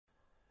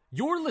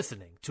You're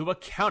listening to a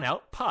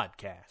Countout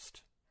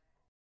Podcast.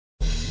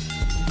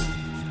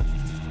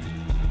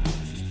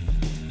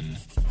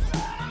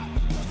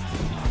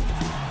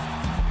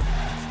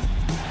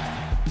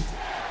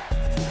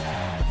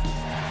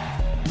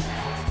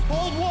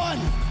 Hold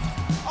one,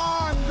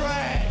 arm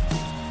drag.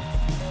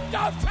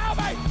 Don't tell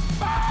me!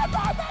 Both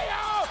of you!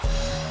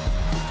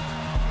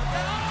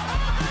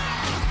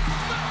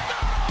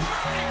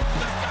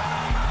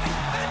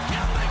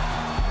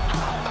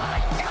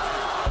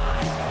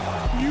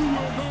 You will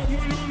go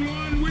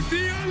one-on-one with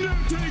The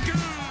Undertaker!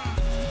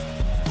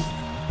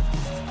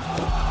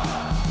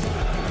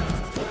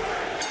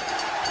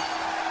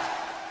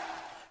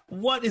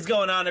 What is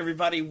going on,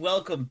 everybody?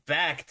 Welcome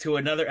back to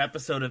another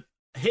episode of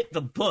Hit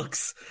the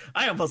Books.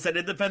 I almost said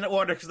Independent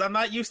Order because I'm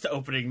not used to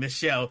opening this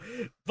show.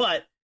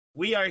 But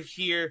we are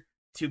here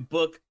to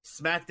book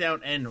SmackDown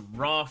and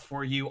Raw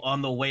for you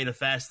on the way to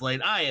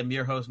Fastlane. I am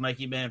your host,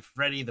 Mikey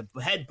Manfredi, the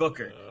head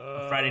booker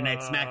of Friday Night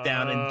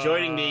SmackDown. And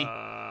joining me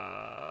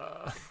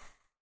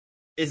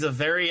is a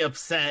very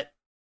upset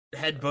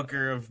head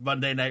booker of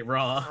Monday Night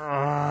Raw,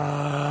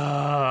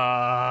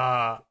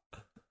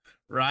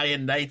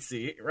 Ryan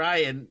Knightsey.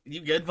 Ryan,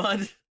 you good,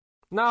 bud?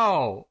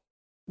 No,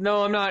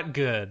 I'm not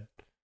good.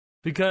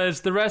 Because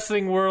the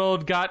wrestling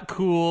world got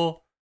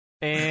cool,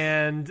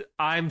 and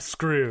I'm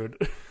screwed.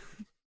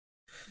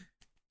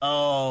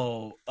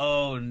 Oh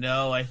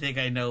no, I think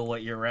I know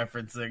what you're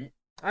referencing.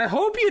 I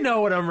hope you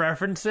know what I'm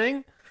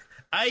referencing.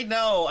 I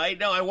know.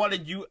 I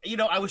wanted you,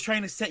 I was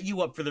trying to set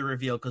you up for the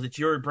reveal because it's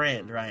your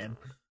brand, Ryan.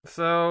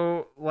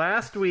 So,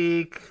 last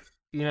week,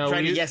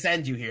 Trying to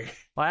yes-end you here.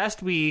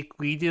 Last week,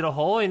 we did a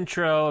whole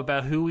intro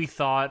about who we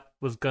thought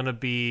was going to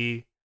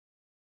be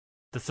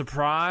the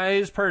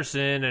surprise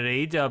person at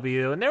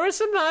AEW, and there were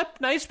some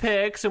nice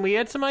picks, and we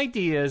had some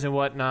ideas and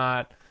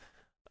whatnot.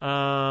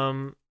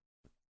 And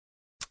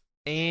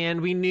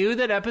we knew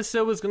that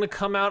episode was going to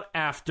come out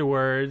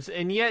afterwards,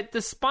 and yet,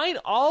 despite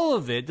all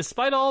of it,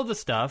 despite all of the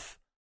stuff,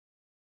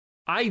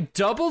 I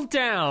doubled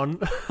down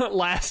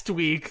last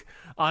week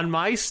on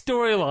my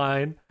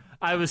storyline.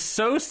 I was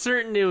so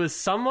certain it was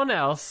someone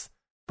else,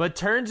 but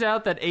turns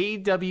out that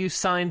AEW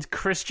signed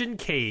Christian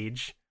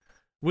Cage,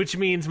 which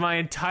means my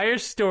entire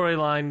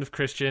storyline with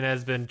Christian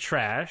has been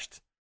trashed.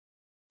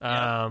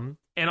 Yeah.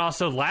 And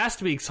also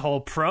last week's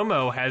whole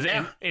promo has...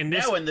 Now in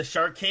the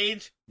shark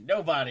cage,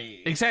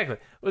 nobody. Exactly.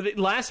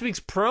 Last week's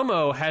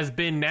promo has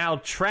been now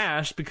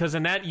trashed because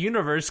in that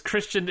universe,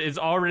 Christian is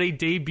already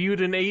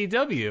debuted in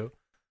AEW.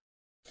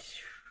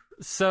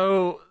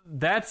 So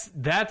that's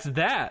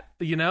that.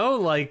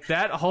 Like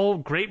that whole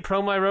great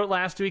promo I wrote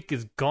last week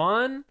is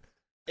gone.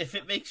 If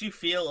it makes you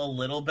feel a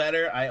little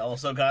better, I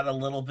also got a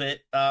little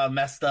bit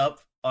messed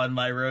up on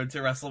my road to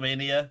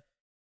WrestleMania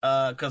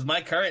because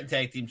my current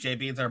tag team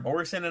champions are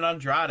Morrison and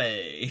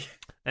Andrade.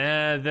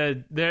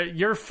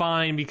 You're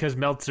fine because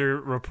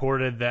Meltzer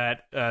reported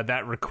that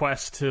that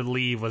request to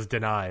leave was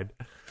denied.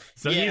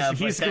 So he's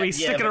going to be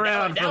sticking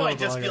around for a little I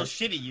just longer. feel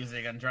shitty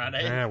using Andrade.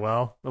 Yeah,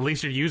 well, at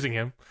least you're using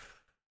him.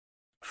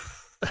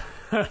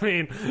 I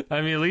mean,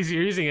 at least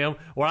you're using him,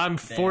 or I'm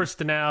forced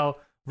to now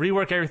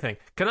rework everything.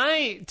 Can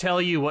I tell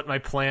you what my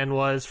plan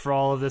was for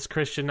all of this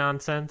Christian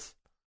nonsense?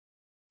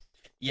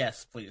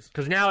 Yes, please.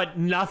 Because now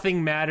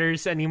nothing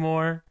matters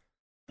anymore.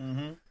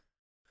 Mm-hmm.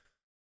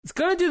 It's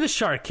going to do the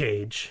shark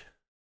cage.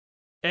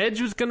 Edge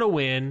was going to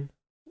win.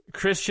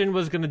 Christian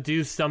was going to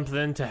do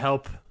something to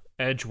help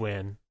Edge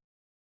win.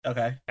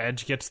 Okay.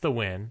 Edge gets the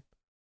win.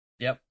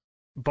 Yep.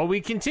 But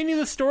we continue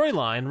the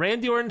storyline.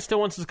 Randy Orton still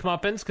wants his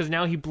comeuppance because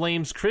now he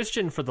blames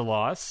Christian for the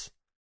loss.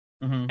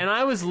 Mm-hmm. And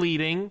I was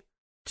leading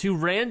to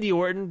Randy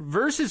Orton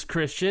versus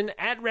Christian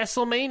at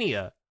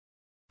WrestleMania.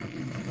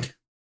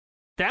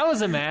 That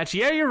was a match.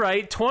 Yeah, you're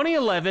right.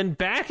 2011,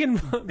 back to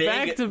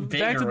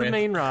the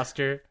main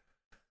roster.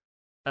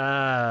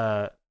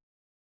 I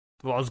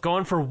was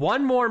going for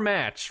one more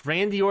match.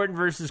 Randy Orton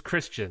versus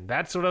Christian.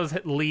 That's what I was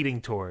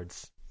leading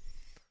towards.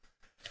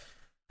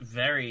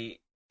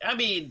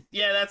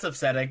 That's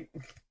upsetting.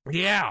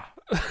 Yeah.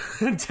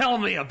 Tell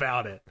me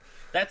about it.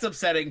 That's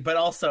upsetting, but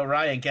also,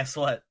 Ryan, guess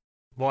what?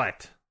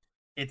 What?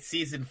 It's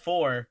season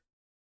 4,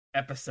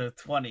 episode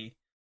 20.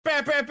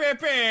 Bah, bah, bah,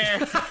 bah.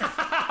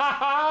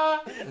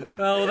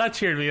 Oh, that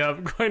cheered me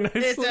up quite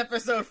nicely. It's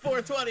episode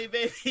 420,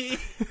 baby.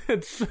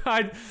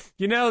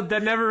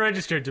 That never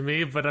registered to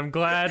me, but I'm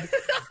glad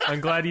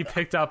you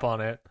picked up on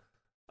it.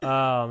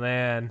 Oh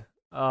man.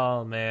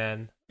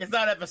 It's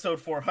not episode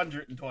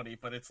 420,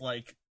 but it's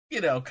like,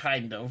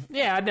 kind of.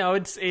 Yeah, no,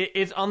 it's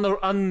on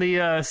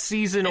the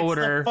season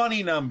order. It's the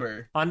funny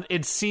number.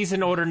 It's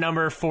season order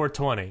number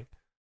 420.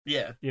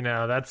 Yeah.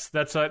 That's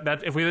this was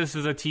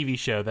a TV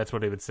show, that's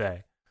what it would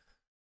say.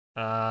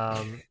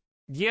 Episode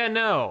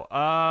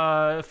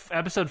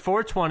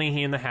 420,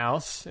 he in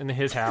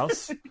his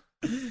house.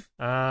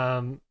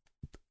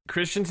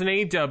 Christian's in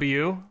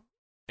AEW,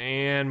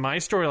 and my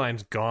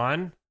storyline's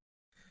gone.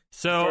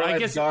 So I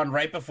guess gone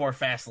right before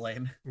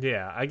Fastlane.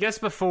 Yeah, I guess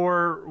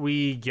before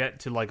we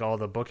get to like all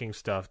the booking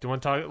stuff, do you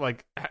want to talk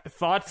like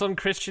thoughts on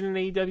Christian and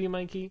AEW,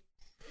 Mikey?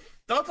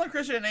 Thoughts on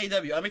Christian and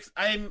AEW?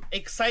 I'm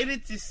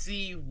excited to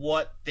see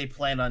what they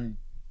plan on,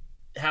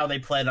 how they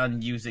plan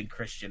on using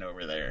Christian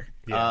over there.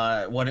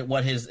 Yeah.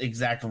 What his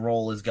exact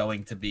role is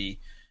going to be,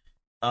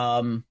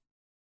 and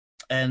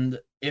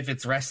if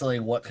it's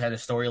wrestling, what kind of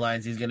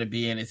storylines he's going to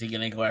be in. Is he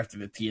going to go after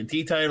the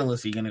TNT title?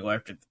 Is he going to go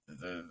after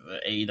the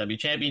AEW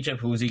championship?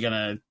 Who's he going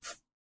to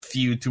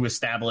feud to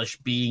establish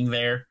being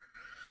there?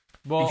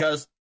 Well,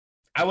 Because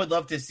I would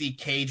love to see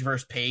Cage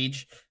versus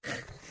Page.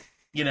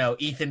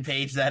 Ethan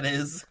Page, that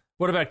is.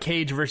 what about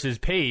Cage versus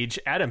Page,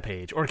 Adam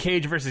Page, or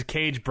Cage versus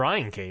Cage,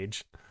 Brian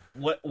Cage?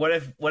 What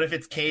if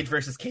it's Cage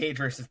versus Page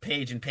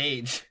and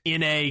Page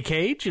In a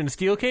cage, in a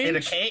steel cage? in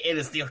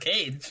a steel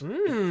cage?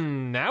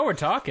 Now we're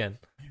talking.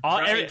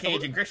 Brian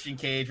Cage and Christian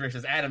Cage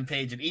versus Adam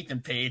Page and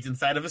Ethan Page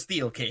inside of a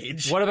steel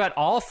cage. What about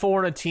all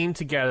four in a team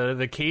together,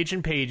 the Cage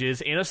and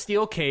Pages, in a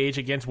steel cage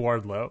against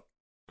Wardlow?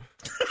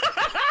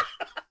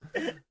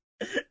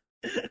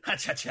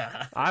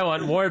 Ha-cha-cha. I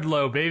want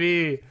Wardlow,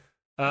 baby.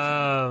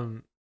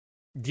 Well,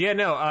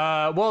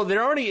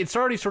 it's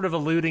already sort of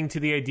alluding to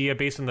the idea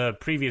based on the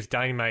previous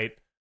Dynamite,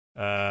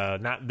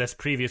 not this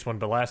previous one,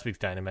 but last week's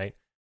Dynamite,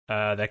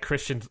 that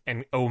Christian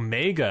and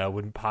Omega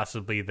would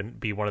possibly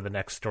be one of the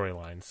next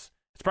storylines.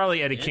 It's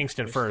probably Eddie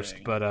Kingston first,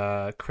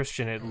 but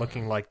Christian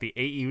looking like the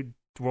AE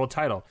world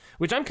title,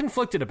 which I'm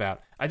conflicted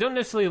about. I don't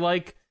necessarily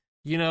like,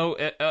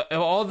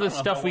 all the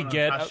stuff we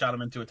get. Shot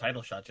him into a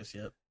title shot just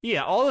yet.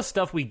 Yeah, all the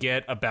stuff we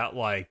get about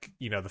the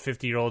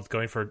 50-year-olds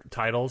going for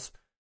titles.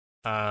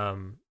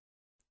 And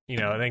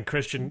then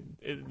Christian,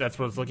 that's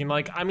what it's looking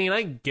like. I mean,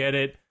 I get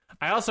it.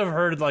 I also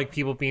heard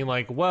people being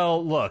like,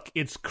 well, look,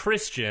 it's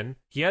Christian.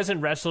 He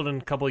hasn't wrestled in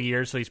a couple of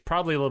years, so he's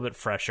probably a little bit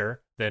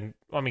fresher than,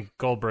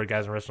 Goldberg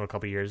hasn't wrestled in a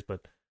couple of years,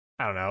 but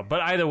I don't know. But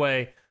either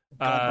way,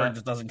 Goldberg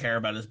just doesn't care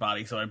about his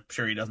body, so I'm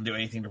sure he doesn't do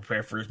anything to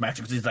prepare for his match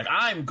because he's like,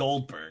 I'm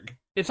Goldberg.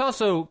 It's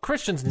also,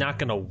 Christian's not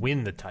going to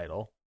win the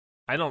title.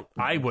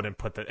 I wouldn't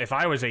put if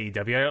I was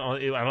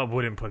AEW, I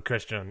wouldn't put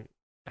Christian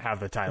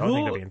have the title. I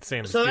think that'd be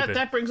insane. So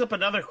that brings up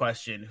another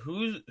question.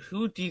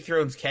 Who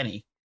dethrones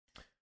Kenny?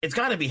 It's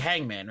got to be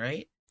Hangman,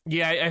 right?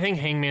 Yeah, I think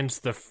Hangman's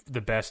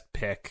the best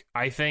pick.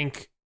 I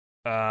think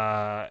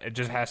it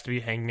just has to be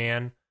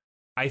Hangman.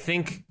 I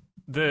think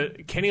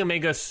the Kenny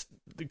Omega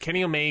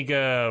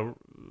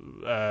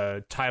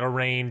title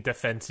reign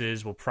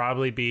defenses will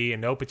probably be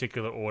in no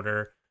particular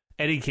order: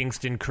 Eddie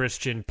Kingston,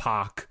 Christian,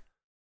 Pac,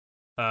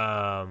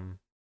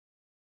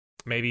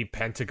 maybe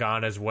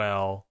Pentagon as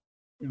well.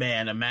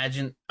 Man,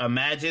 imagine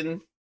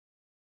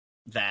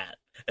that.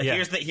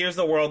 Yeah. Here's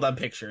the world I'm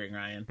picturing,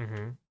 Ryan.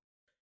 Mm-hmm.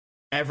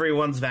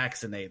 Everyone's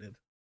vaccinated.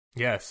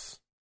 Yes.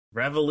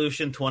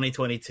 Revolution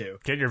 2022.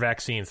 Get your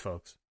vaccines,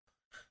 folks.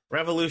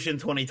 Revolution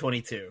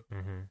 2022.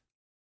 Mm-hmm.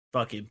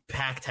 Fucking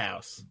packed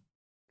house.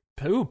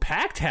 Ooh,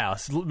 packed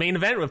house. Main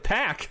event with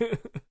Pac.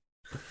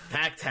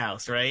 Packed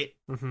house, right?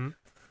 Mm-hmm.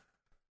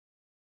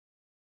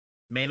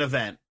 Main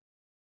event.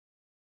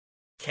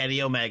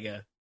 Kenny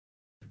Omega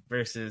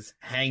versus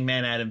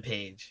Hangman Adam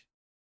Page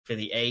for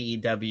the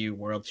AEW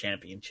World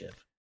Championship.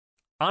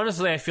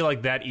 Honestly, I feel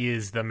like that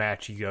is the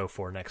match you go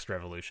for next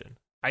Revolution.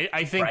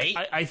 I think right?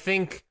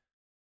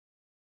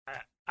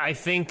 I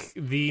think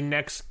the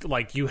next,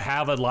 you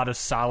have a lot of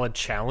solid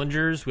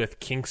challengers with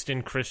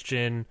Kingston,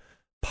 Christian,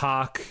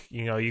 Pac.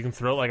 You can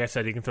throw, like I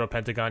said, you can throw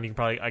Pentagon. You can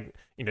probably,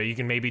 you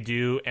can maybe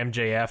do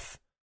MJF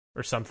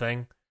or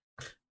something.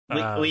 We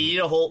need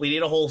a whole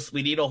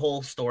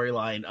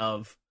storyline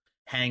of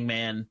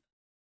Hangman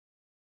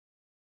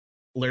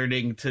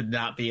learning to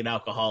not be an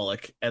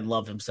alcoholic and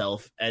love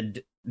himself and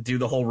do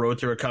the whole road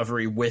to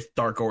recovery with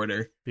Dark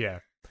Order. Yeah.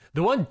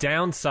 The one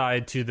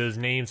downside to those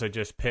names I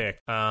just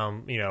picked,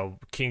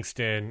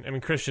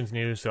 Kingston, Christian's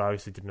new, so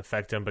obviously it didn't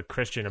affect him, but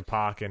Christian and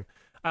Pac, and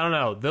I don't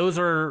know, those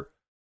are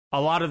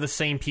a lot of the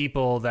same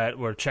people that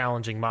were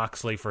challenging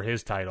Moxley for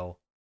his title.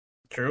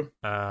 True.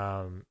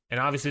 And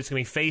obviously it's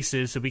going to be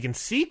faces, so we can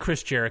see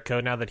Chris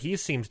Jericho now that he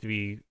seems to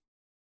be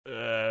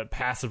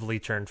passively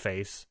turned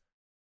face.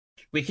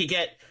 We could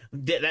get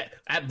that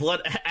at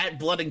Blood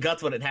and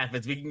Guts when it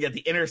happens. We can get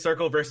the inner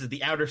circle versus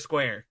the outer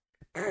square.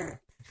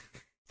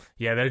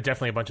 Yeah, there's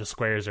definitely a bunch of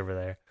squares over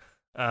there.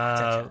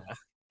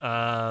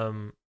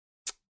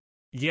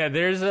 Yeah,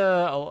 there's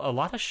a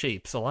lot of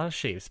shapes.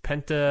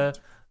 Penta,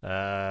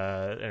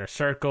 inner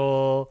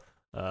circle,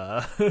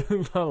 a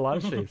lot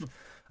of shapes.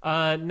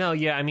 No,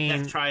 yeah,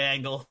 Death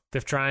Triangle.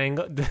 Death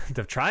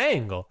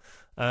Triangle.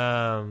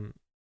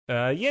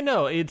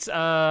 It's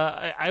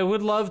I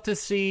would love to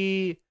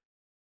see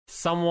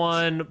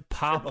someone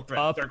pop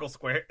up.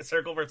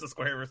 Circle versus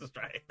square versus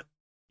triangle.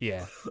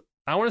 Yeah,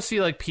 I want to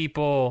see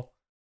people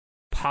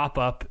pop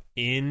up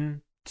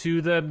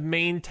into the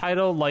main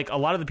title. A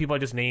lot of the people I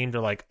just named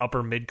are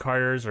upper mid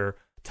carders or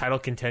title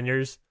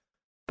contenders,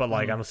 but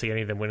I don't see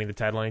any of them winning the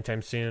title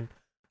anytime soon.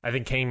 I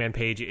think Hangman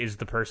Page is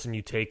the person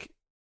you take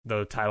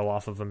the title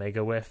off of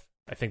Omega with.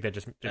 I think that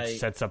just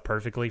sets up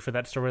perfectly for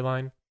that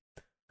storyline.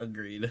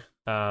 Agreed.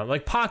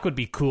 Pac would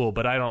be cool,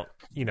 but I don't.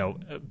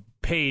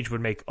 Page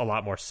would make a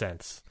lot more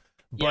sense.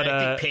 But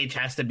I think Paige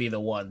has to be the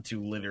one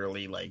to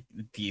literally like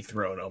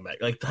dethrone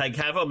Omega. Like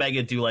have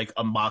Omega do like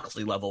a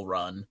Moxley level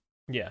run.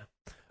 Yeah.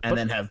 And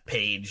then have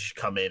Paige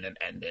come in and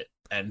end it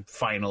and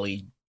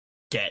finally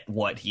get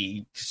what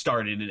he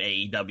started in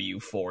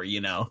AEW for,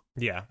 you know?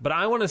 Yeah. But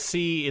I want to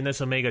see in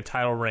this Omega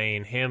title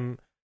reign him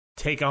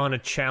take on a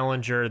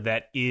challenger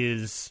that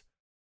is,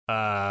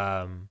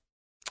 a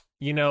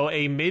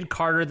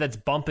mid-carder that's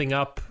bumping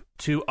up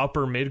to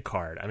upper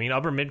mid-card. I mean,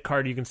 upper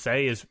mid-card you can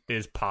say is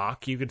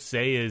Pac. You could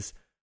say is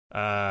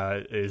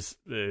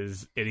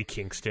Eddie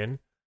Kingston.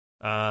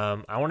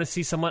 I want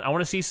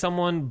to see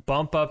someone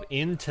bump up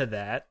into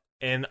that.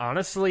 And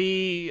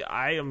honestly,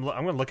 I'm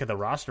going to look at the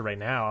roster right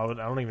now. I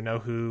don't even know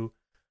who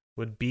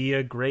would be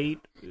a great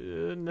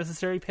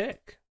necessary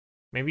pick.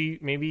 Maybe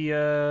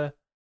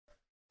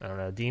I don't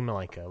know, Dean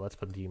Malenko. Let's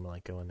put Dean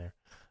Malenko in there.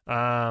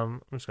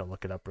 I'm just gonna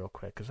look it up real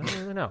quick because I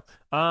don't really know.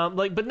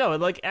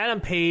 Adam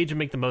Page would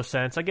make the most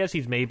sense. I guess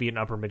he's maybe an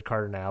upper mid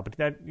carder now, but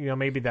that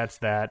maybe that's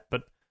that.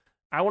 But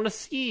I want to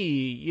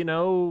see, I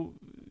don't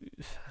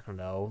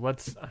know.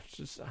 Let's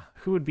just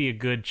who would be a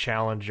good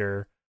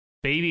challenger,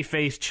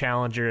 babyface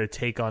challenger to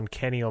take on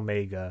Kenny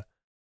Omega.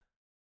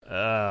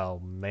 Oh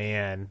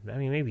man, I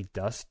mean maybe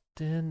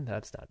Dustin.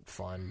 That's not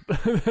fun.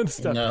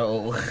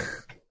 No.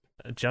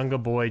 Jungle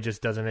Boy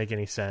just doesn't make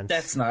any sense.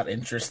 That's not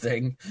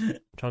interesting.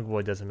 Jungle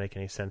Boy doesn't make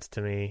any sense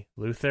to me.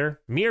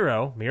 Luther?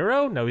 Miro?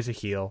 No, he's a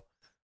heel.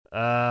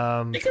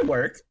 It could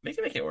work. They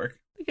can make it work.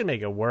 They can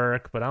make it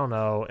work, but I don't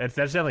know. That's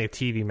definitely a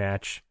TV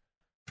match.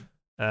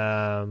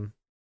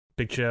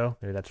 Big Show?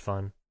 Maybe that's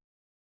fun.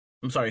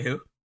 I'm sorry, who?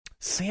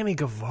 Sammy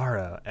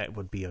Guevara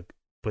would be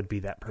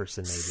that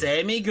person, maybe.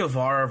 Sammy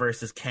Guevara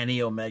versus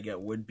Kenny Omega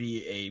would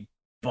be a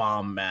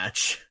bomb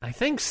match. I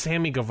think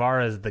Sammy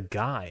Guevara is the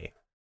guy.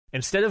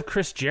 Instead of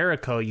Chris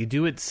Jericho, you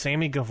do it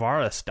Sammy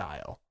Guevara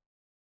style.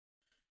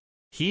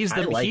 He's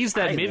that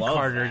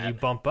mid-carder you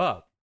bump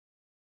up.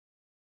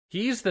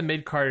 He's the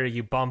mid-carder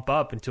you bump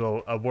up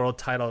into a world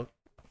title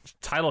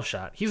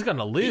shot. He's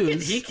gonna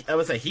lose. He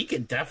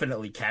could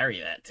definitely carry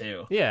that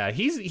too. Yeah,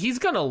 he's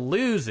gonna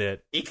lose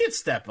it. He could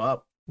step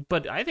up.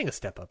 But I think a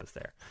step up is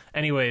there.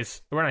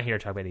 Anyways, we're not here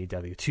to talk about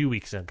AEW 2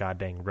 weeks in a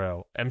goddamn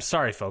row. I'm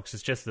sorry, folks.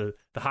 It's just the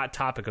hot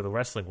topic of the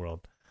wrestling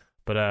world.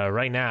 But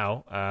right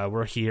now,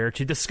 we're here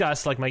to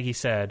discuss, like Mikey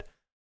said,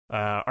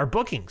 our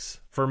bookings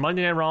for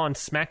Monday Night Raw and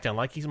SmackDown.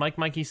 Like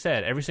Mikey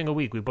said, every single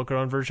week we book our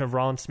own version of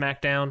Raw and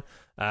SmackDown.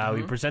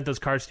 We present those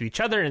cards to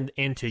each other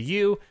and to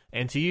you,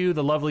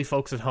 the lovely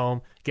folks at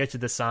home, get to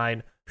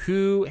decide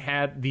who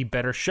had the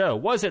better show.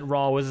 Was it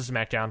Raw? Was it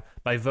SmackDown?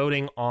 By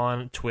voting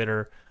on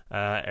Twitter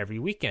every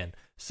weekend.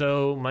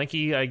 So,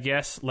 Mikey, I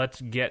guess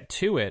let's get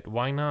to it.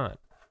 Why not?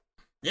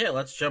 Yeah,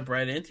 let's jump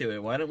right into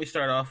it. Why don't we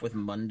start off with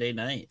Monday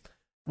night?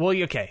 Well,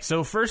 okay,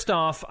 so first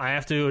off, I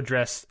have to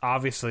address,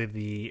 obviously,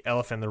 the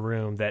elephant in the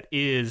room that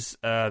is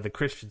the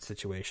Christian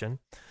situation.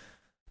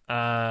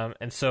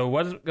 And so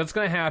what's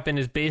going to happen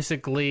is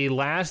basically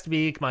last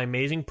week my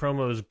amazing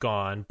promo is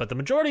gone, but the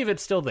majority of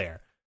it's still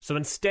there. So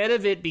instead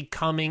of it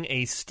becoming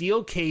a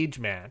steel cage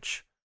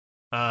match,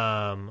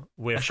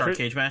 with a shark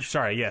cage match?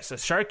 Sorry, yes, a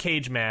shark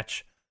cage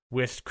match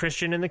with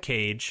Christian in the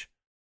cage,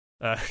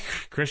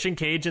 Christian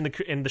Cage in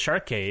the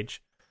shark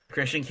cage.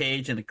 Christian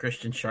Cage and the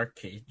Christian Shark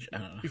Cage. I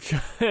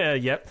don't know.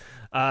 Yep.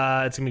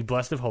 It's going to be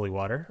blessed of holy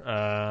water.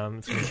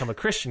 It's going to become a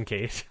Christian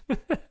Cage.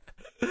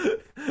 I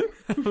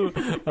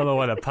don't know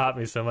why that popped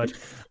me so much.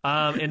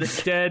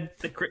 Instead...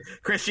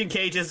 Christian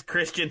Cage is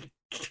Christian...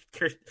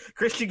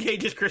 Christian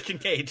Cage is Christian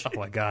Cage. Oh,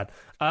 my God.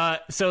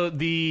 So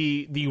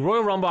the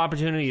Royal Rumble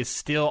opportunity is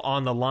still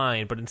on the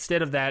line, but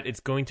instead of that, it's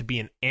going to be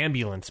an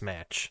ambulance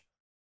match.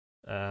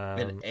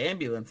 An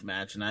ambulance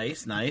match.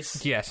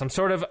 Nice. Yes, I'm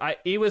sort of...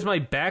 it was my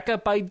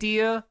backup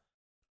idea.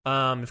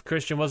 If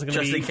Christian wasn't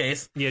going to be... Just in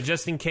case. Yeah,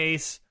 just in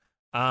case.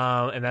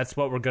 And that's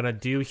what we're going to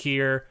do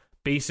here.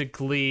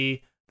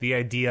 Basically, the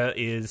idea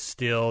is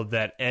still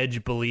that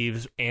Edge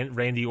believes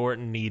Randy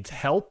Orton needs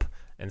help,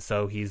 and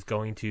so he's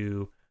going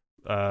to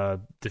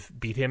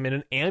beat him in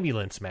an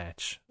ambulance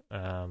match.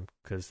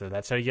 Because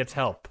that's how he gets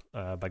help,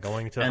 by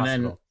going to the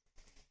hospital.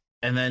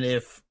 And then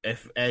if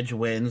Edge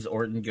wins,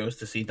 Orton goes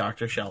to see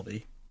Dr.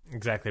 Shelby.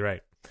 Exactly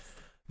right.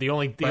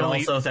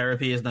 Also,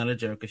 therapy is not a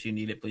joke. If you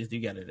need it, please do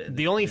get it.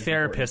 The only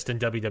therapist in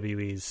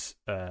WWE's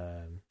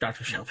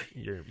Dr. Shelby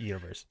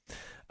universe.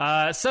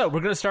 So we're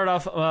going to start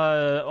off, with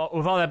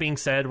all that being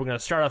said, we're going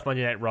to start off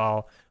Monday Night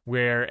Raw,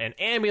 where an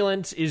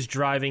ambulance is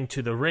driving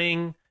to the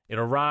ring. It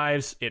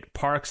arrives. It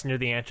parks near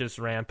the entrance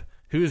ramp.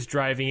 Who's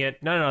driving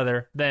it? None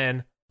other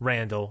than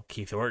Randall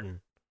Keith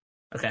Orton.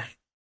 Okay.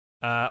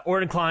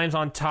 Orton climbs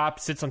on top,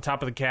 sits on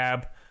top of the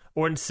cab.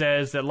 Orton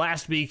says that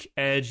last week,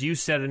 Edge, you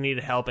said I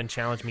needed help and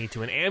challenged me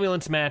to an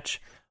ambulance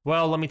match.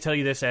 Well, let me tell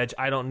you this, Edge.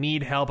 I don't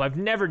need help. I've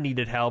never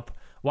needed help.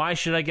 Why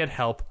should I get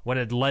help when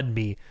it led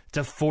me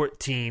to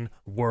 14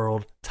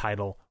 world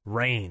title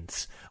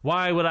reigns?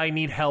 Why would I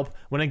need help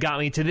when it got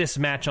me to this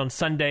match on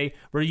Sunday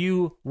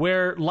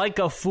where like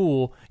a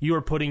fool, you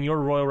were putting your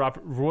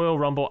Royal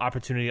Rumble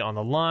opportunity on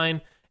the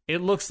line?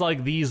 It looks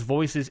like these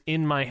voices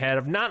in my head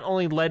have not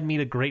only led me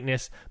to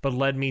greatness, but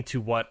led me to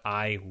what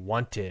I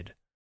wanted.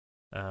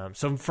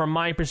 So from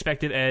my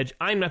perspective, Edge,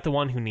 I'm not the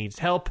one who needs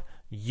help.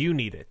 You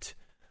need it.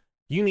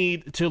 You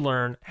need to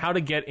learn how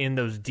to get in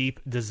those deep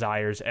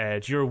desires,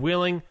 Edge. You're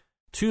willing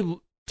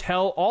to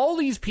tell all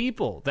these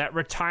people that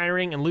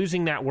retiring and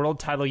losing that world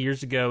title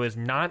years ago is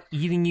not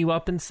eating you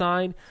up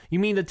inside? You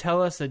mean to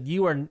tell us that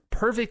you are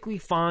perfectly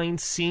fine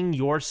seeing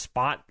your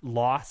spot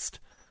lost?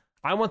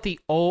 I want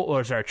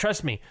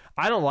trust me,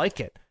 I don't like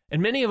it.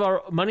 And many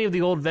of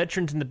the old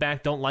veterans in the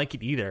back don't like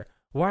it either.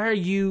 Why are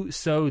you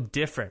so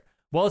different?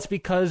 Well, it's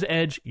because,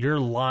 Edge, you're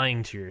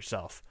lying to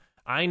yourself.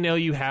 I know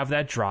you have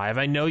that drive.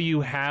 I know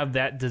you have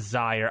that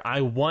desire.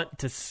 I want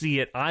to see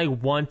it. I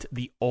want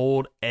the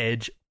old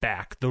Edge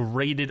back, the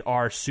rated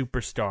R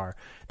superstar.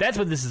 That's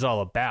what this is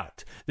all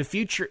about. The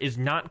future is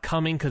not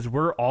coming because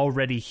we're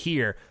already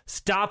here.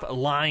 Stop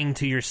lying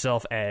to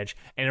yourself, Edge,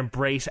 and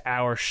embrace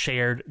our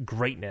shared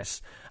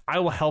greatness. I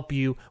will help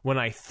you when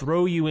I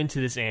throw you into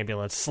this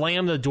ambulance,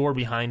 slam the door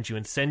behind you,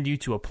 and send you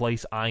to a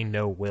place I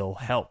know will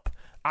help.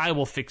 I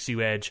will fix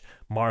you, Edge.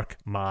 Mark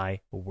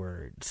my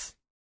words.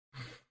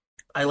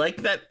 I like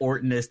that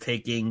Orton is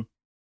taking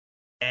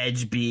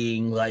Edge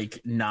being,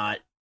 like, not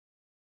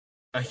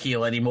a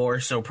heel anymore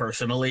so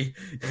personally.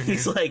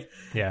 He's like,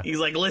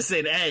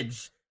 listen,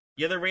 Edge,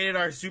 you're the rated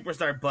R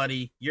superstar,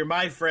 buddy. You're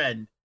my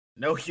friend.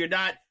 No, you're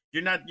not.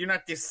 You're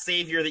not this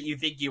savior that you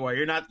think you are.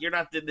 You're not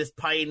this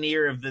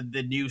pioneer of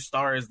the new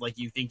stars like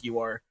you think you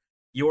are.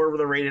 You're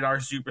the rated R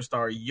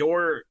superstar.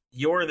 You're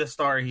the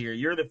star here.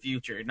 You're the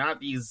future. Not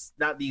these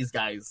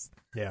guys.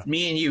 Yeah.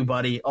 Me and you,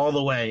 buddy, all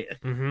the way.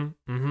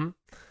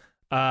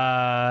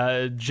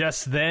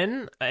 Just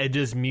then,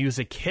 Edge's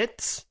music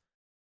hits.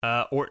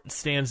 Orton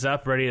stands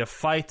up, ready to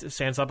fight,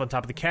 stands up on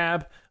top of the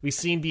cab. We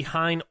see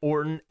behind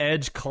Orton,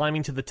 Edge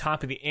climbing to the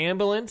top of the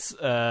ambulance.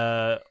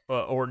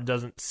 Orton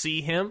doesn't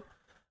see him.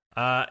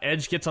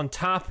 Edge gets on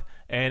top,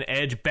 and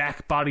Edge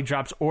back body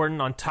drops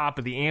Orton on top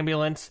of the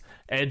ambulance.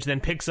 Edge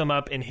then picks him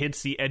up and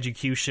hits the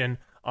execution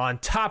on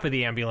top of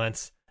the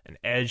ambulance, and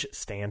Edge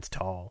stands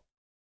tall.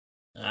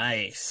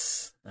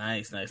 Nice.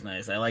 I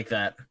like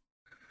that.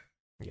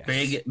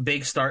 Yes.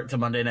 Big start to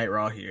Monday Night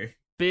Raw here.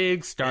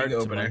 Big start to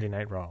opener. Monday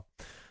Night Raw.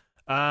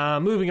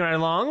 Moving right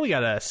along, we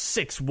got a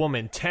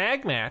 6-woman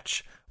tag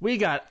match. We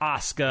got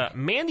Asuka,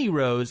 Mandy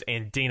Rose,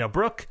 and Dana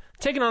Brooke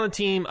taking on the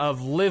team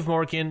of Liv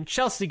Morgan,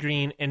 Chelsea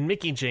Green, and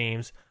Mickie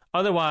James,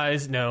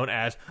 otherwise known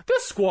as The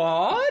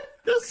Squad.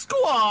 The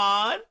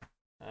Squad!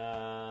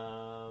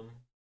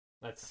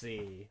 Let's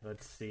see.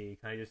 Can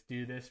I just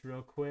do this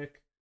real quick?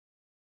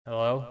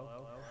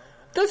 Hello?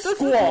 The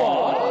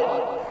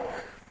Squad!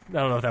 I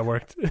don't know if that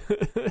worked.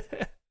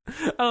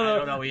 I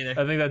don't know either.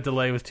 I think that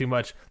delay was too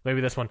much.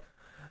 Maybe this one.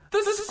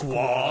 The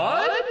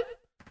Squad?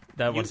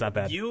 That one's not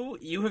bad.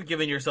 You have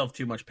given yourself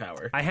too much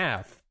power. I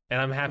have,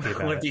 and I'm happy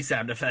about with it. these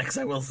sound effects,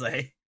 I will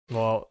say.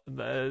 Well,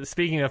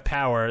 speaking of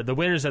power, the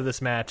winners of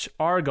this match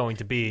are going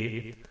to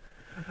be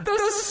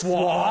the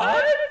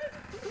Squad?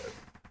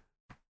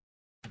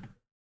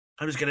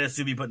 I'm just going to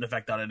assume you put an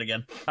effect on it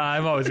again.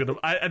 I'm always going to...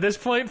 At this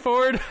point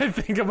forward, I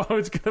think I'm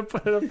always going to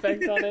put an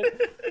effect on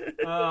it.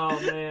 Oh,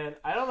 man.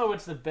 I don't know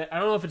I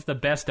don't know if it's the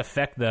best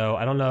effect, though.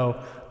 I don't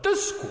know. The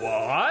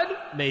Squad?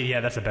 Maybe, yeah,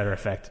 that's a better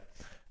effect.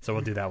 So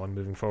we'll do that one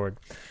moving forward.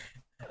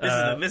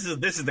 This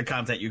is the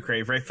content you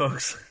crave, right,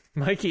 folks?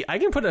 Mikey, I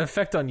can put an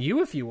effect on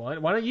you if you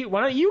want. Why don't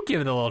you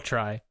give it a little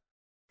try?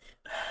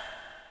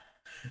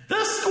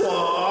 The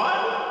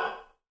Squad!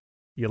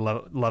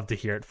 You'll love to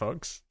hear it,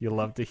 folks. You'll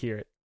love to hear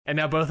it. And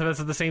now both of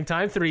us at the same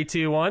time. 3,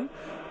 2, 1.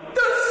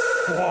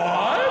 The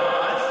Squad!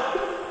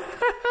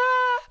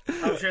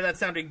 I'm sure that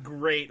sounded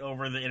great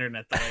over the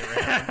internet that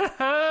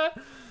I read.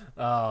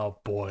 Oh,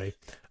 boy.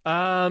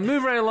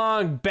 Move right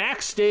along.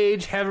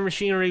 Backstage, Heavy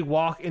Machinery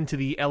walk into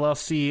the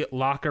LLC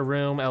locker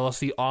room,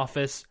 LLC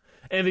office.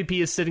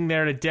 MVP is sitting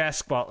there at a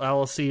desk while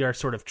LLC are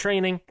sort of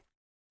training.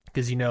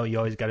 Because, you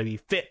always got to be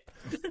fit.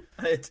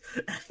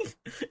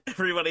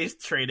 Everybody's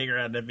training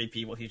around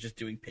MVP while he's just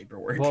doing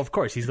paperwork. Well, of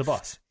course, he's the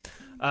boss.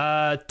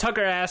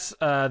 Tucker asks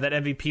that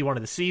MVP wanted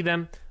to see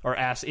them, or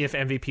asks if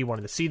MVP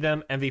wanted to see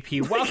them.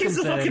 MVP welcomes he's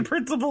the them fucking in.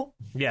 Principal.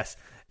 Yes.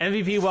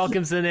 MVP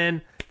welcomes them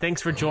in.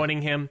 Thanks for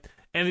joining him.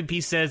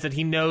 MVP says that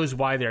he knows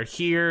why they're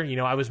here.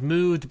 I was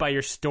moved by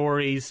your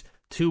stories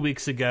 2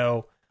 weeks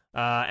ago,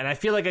 and I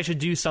feel like I should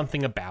do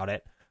something about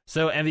it.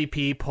 So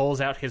MVP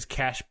pulls out his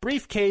cash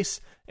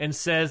briefcase and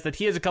says that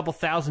he has a couple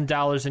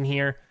 $1,000s in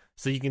here,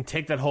 so you can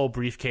take that whole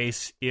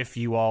briefcase if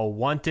you all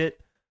want it.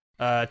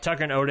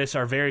 Tucker and Otis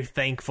are very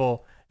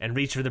thankful and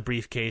reach for the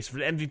briefcase,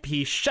 but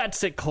MVP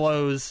shuts it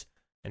closed,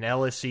 and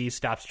LSC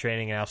stops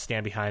training and I'll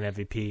stand behind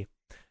MVP.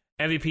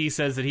 MVP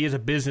says that he is a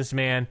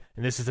businessman,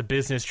 and this is a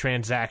business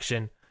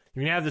transaction.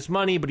 You can have this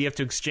money, but you have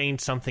to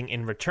exchange something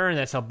in return.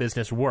 That's how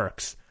business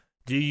works.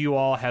 Do you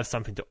all have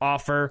something to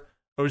offer?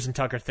 Otis and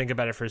Tucker think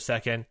about it for a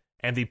second.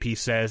 MVP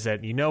says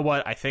that, you know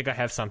what? I think I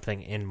have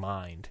something in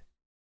mind.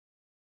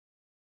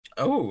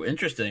 Oh,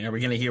 interesting. Are we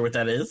going to hear what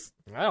that is?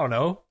 I don't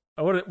know.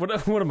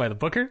 What am I, the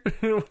booker?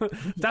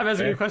 Stop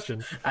asking me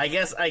questions. I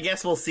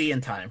guess we'll see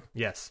in time.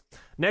 Yes.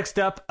 Next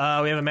up,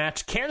 we have a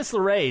match. Candice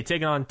LeRae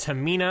taking on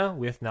Tamina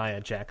with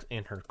Nia Jax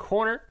in her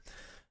corner.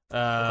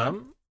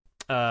 Candice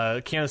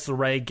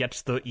LeRae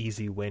gets the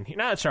easy win here.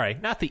 Not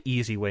the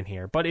easy win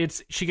here, but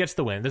she gets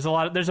the win. There's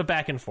a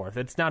back and forth.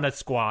 It's not a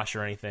squash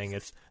or anything.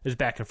 There's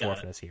back and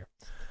forthness here.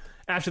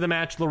 After the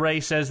match,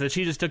 LeRae says that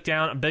she just took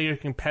down a bigger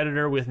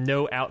competitor with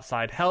no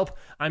outside help.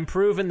 I'm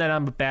proven that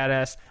I'm a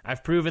badass.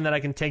 I've proven that I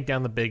can take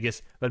down the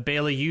biggest. But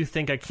Bayley, you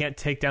think I can't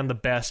take down the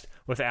best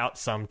without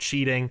some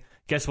cheating.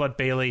 Guess what,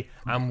 Bayley?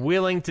 I'm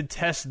willing to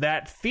test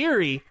that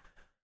theory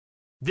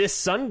this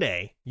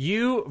Sunday.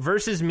 You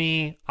versus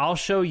me. I'll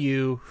show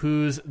you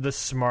who's the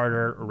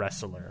smarter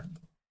wrestler.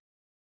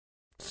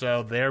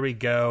 So there we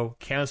go.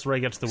 Candice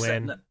LeRae gets the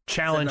win.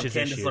 Challenge is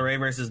issued. Candice LeRae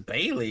versus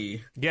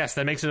Bayley. Yes,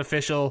 that makes it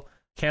official.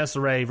 Candice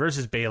LeRae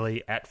versus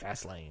Bayley at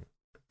Fastlane.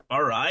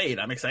 All right,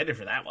 I'm excited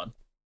for that one.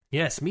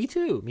 Yes, me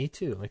too.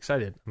 I'm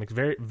excited. I'm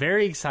very,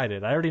 very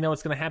excited. I already know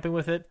what's going to happen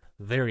with it.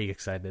 Very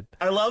excited.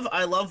 I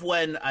love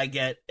when I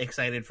get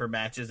excited for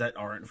matches that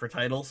aren't for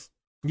titles.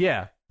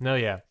 Yeah. No,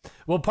 yeah.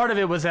 Well, part of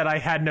it was that I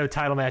had no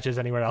title matches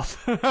anywhere else.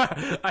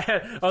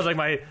 I was like,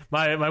 my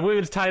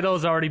women's title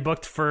is already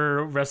booked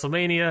for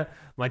WrestleMania.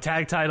 My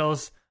tag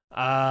titles,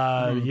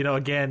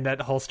 again,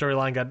 that whole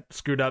storyline got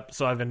screwed up,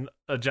 so I've been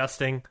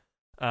adjusting.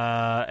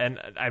 And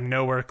I'm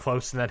nowhere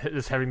close in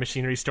this Heavy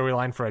Machinery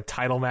storyline for a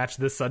title match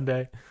this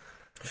Sunday.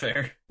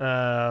 Fair.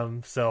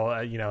 Them's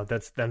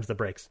the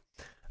breaks.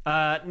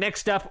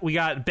 Next up, we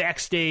got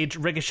backstage.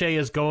 Ricochet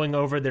is going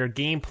over their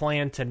game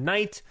plan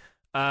tonight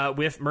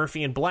with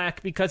Murphy and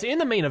Black, because in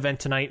the main event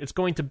tonight, it's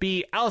going to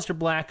be Aleister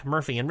Black,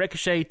 Murphy, and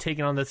Ricochet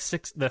taking on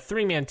the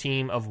three-man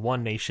team of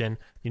One Nation,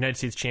 United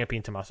States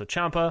champion Tommaso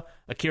Ciampa,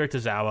 Akira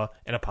Tozawa,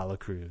 and Apollo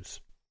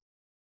Crews.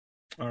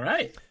 All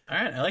right,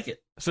 I like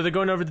it. So they're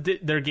going over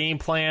their game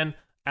plan.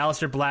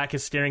 Aleister Black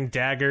is staring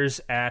daggers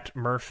at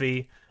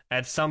Murphy.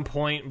 At some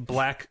point,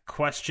 Black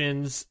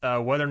questions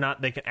whether or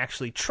not they can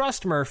actually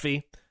trust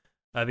Murphy,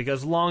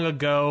 because long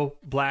ago,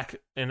 Black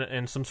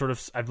and some sort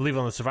of, I believe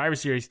on the Survivor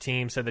Series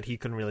team, said that he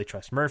couldn't really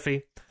trust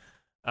Murphy.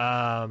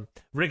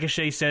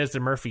 Ricochet says that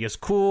Murphy is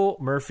cool.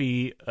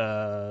 Murphy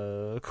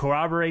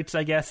corroborates,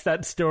 I guess,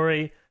 that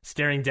story,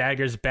 staring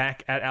daggers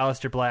back at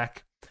Aleister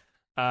Black.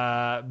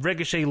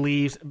 Ricochet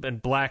leaves,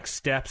 and Black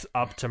steps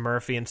up to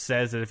Murphy and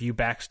says that if you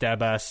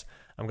backstab us,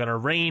 I'm going to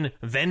rain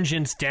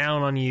vengeance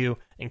down on you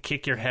and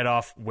kick your head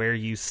off where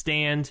you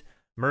stand.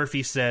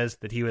 Murphy says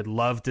that he would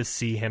love to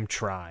see him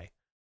try.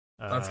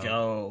 Let's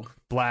go.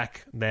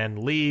 Black then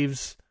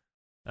leaves.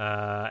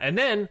 And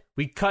then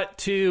we cut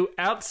to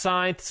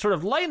outside to sort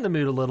of lighten the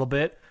mood a little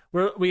bit.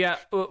 We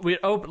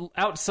open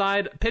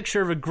outside,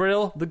 picture of a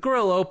grill. The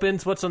grill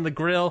opens. What's on the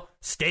grill?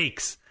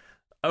 Steaks.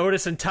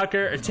 Otis and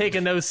Tucker are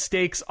taking those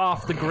steaks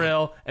off the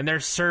grill, and they're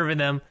serving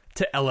them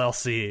to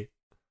LLC.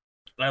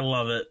 I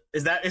love it.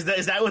 Is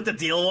that what the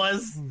deal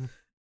was?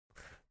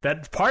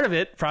 That's part of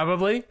it,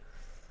 probably.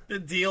 The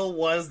deal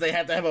was they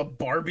had to have a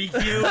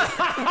barbecue?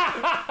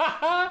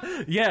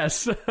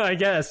 Yes, I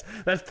guess.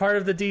 That's part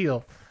of the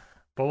deal.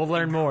 But we'll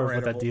learn more of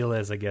what that deal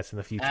is, I guess, in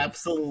the future.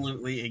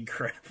 Absolutely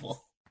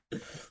incredible.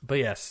 But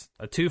yes,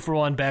 a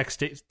 2-for-1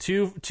 backstage,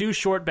 two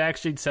short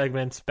backstage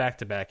segments back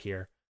to back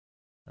here.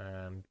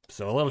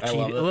 So a little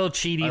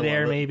cheaty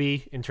there,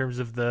 maybe in terms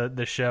of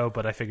the show,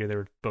 but I figured they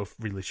were both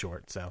really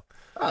short. So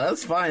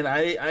that's fine.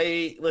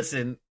 I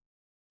listen.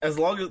 As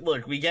long as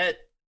we get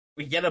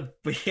a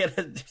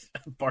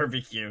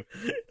barbecue.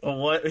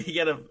 We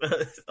get a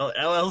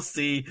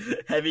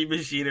LLC Heavy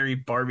Machinery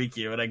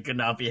barbecue, and I could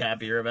not be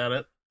happier about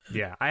it.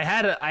 Yeah, I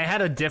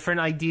had a different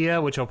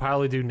idea, which I'll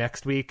probably do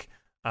next week.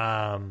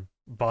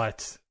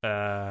 But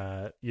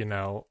I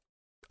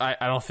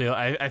don't feel.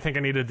 I think I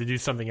needed to do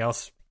something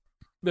else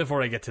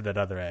before I get to that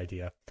other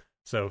idea.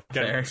 So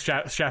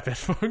strap in,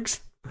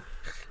 folks.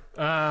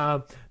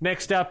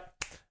 Next up,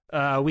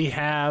 we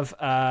have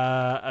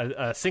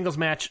a singles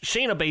match.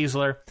 Shayna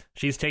Baszler.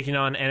 She's taking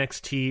on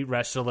NXT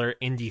wrestler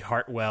Indy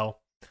Hartwell.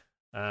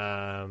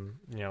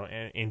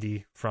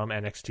 Indy from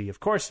NXT, of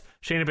course.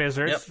 Shayna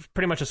Baszler. Yep. It's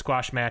pretty much a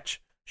squash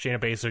match. Shayna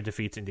Baszler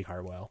defeats Indy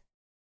Hartwell.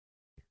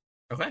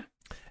 Okay.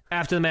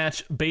 After the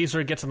match,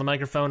 Baszler gets on the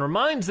microphone,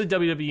 reminds the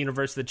WWE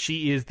Universe that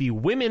she is the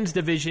women's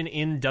division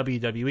in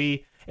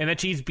WWE, and that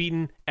she's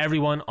beaten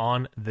everyone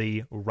on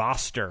the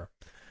roster.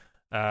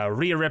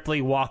 Rhea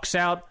Ripley walks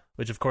out,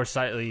 which of course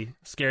slightly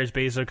scares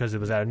Baszler because it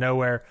was out of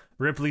nowhere.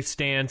 Ripley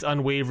stands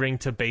unwavering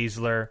to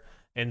Baszler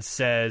and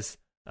says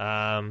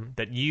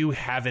that you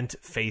haven't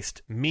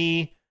faced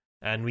me,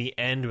 and we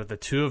end with the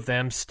two of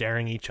them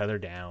staring each other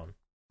down.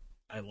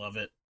 I love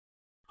it.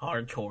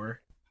 Hardcore.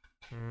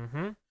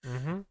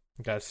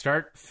 Got to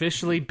start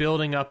officially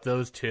building up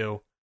those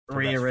two.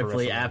 Rhea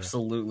Ripley,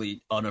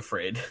 absolutely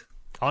unafraid.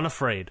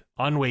 Unafraid.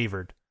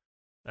 Unwavered.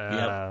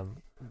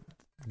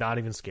 Not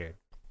even scared.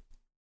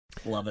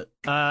 Love it.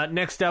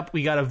 Next up,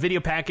 we got a video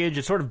package.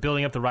 It's sort of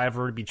building up the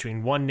rivalry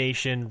between One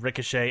Nation,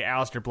 Ricochet,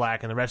 Aleister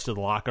Black, and the rest of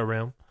the locker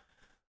room.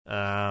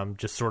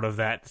 Just sort of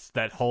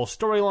that whole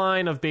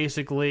storyline of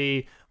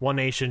basically One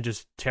Nation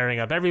just tearing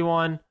up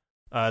everyone,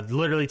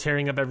 literally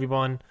tearing up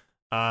everyone.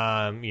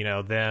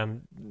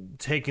 Them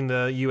taking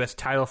the U.S.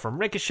 title from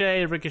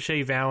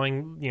Ricochet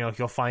vowing,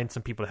 he'll find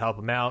some people to help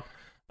him out.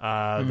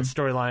 The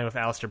storyline with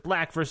Aleister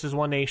Black versus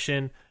One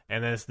Nation,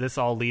 and this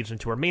all leads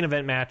into our main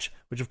event match,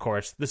 which, of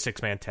course, the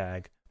 6-man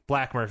tag,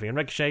 Black, Murphy, and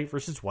Ricochet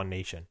versus One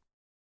Nation.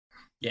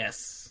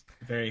 Yes,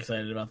 very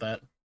excited about that.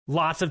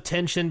 Lots of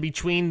tension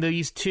between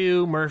these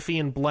two, Murphy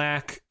and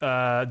Black,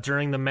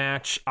 during the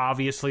match.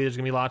 Obviously, there's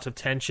going to be lots of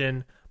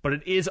tension. But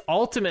it is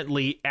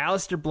ultimately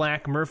Aleister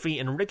Black, Murphy,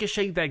 and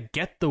Ricochet that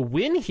get the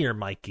win here,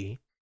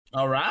 Mikey.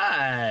 All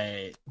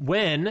right.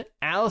 When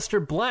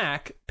Aleister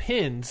Black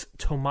pins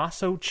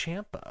Tommaso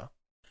Ciampa.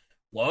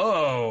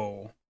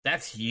 Whoa,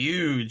 that's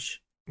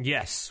huge.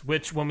 Yes,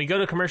 which when we go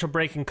to commercial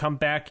break and come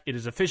back, it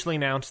is officially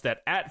announced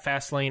that at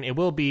Fastlane, it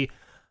will be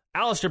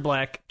Aleister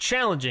Black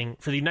challenging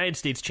for the United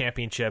States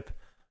Championship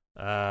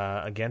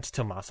against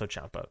Tommaso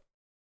Ciampa.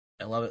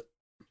 I love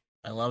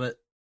it.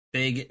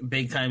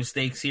 Big time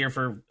stakes here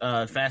for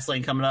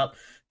Fastlane coming up.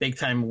 Big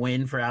time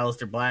win for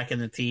Aleister Black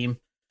and the team.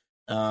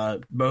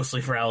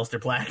 Mostly for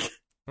Aleister Black.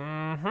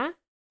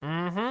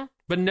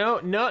 But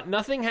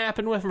nothing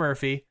happened with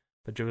Murphy,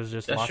 but there was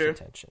just lots of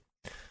tension.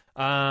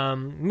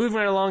 Moving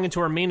right along into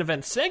our main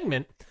event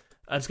segment,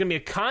 it's going to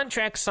be a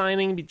contract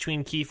signing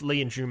between Keith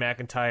Lee and Drew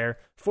McIntyre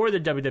for the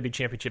WWE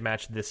Championship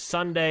match this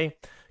Sunday.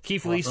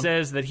 Keith Lee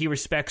says that he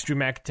respects Drew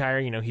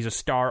McIntyre. He's a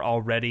star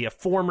already, a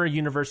former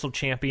Universal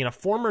Champion, a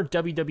former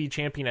WWE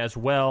Champion as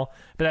well.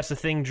 But that's the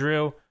thing,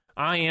 Drew.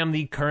 I am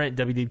the current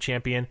WWE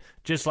Champion.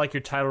 Just like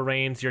your title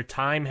reigns, your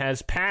time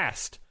has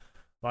passed.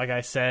 Like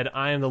I said,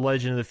 I am the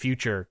legend of the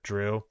future,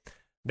 Drew.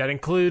 That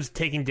includes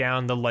taking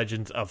down the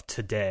legends of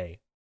today.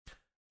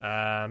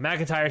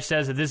 McIntyre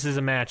says that this is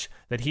a match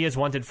that he has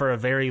wanted for a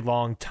very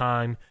long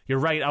time. You're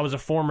right, I was a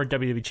former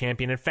WWE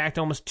Champion. In fact,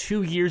 almost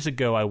 2 years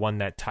ago, I won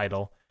that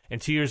title.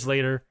 And 2 years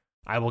later,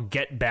 I will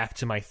get back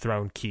to my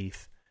throne,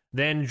 Keith.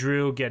 Then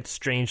Drew gets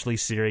strangely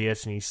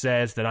serious, and he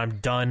says that I'm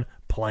done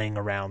playing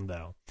around,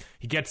 though.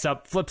 He gets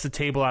up, flips the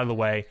table out of the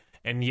way,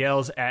 and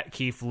yells at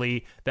Keith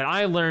Lee that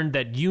I learned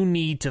that you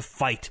need to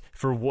fight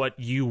for what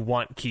you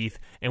want, Keith,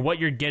 and what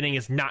you're getting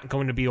is not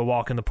going to be a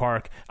walk in the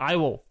park. I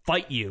will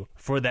fight you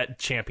for that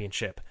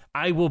championship.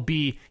 I will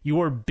be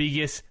your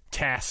biggest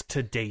task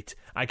to date.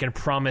 I can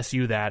promise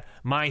you that.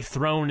 My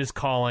throne is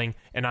calling,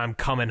 and I'm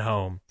coming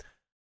home.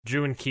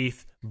 Drew and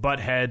Keith butt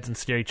heads and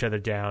stare each other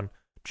down.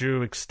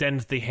 Drew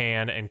extends the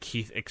hand, and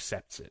Keith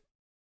accepts it.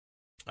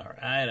 All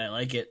right, I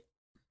like it.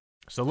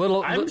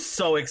 So I'm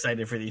so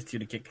excited for these two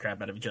to kick the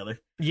crap out of each other.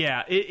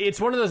 Yeah, it's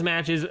one of those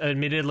matches,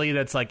 admittedly,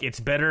 that's like it's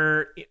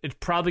better. It's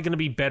probably going to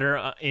be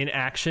better in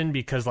action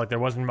because like there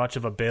wasn't much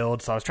of a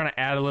build. So I was trying to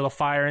add a little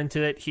fire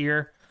into it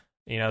here.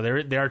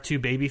 There are two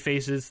baby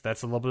faces.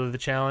 That's a little bit of the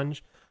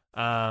challenge.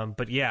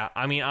 But yeah,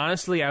 I mean,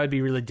 honestly, I would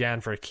be really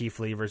down for a Keith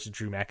Lee versus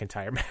Drew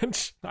McIntyre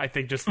match. I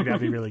think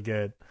that'd be really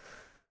good.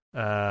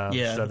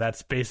 So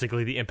that's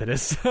basically the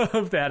impetus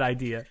of that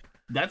idea.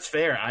 That's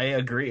fair. I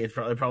agree.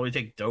 It'll probably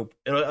take dope.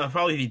 It'll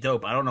probably be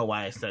dope. I don't know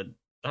why I said.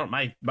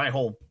 My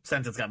whole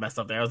sentence got messed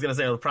up there. I was gonna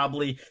say it'll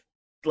probably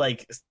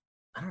like.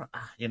 I don't.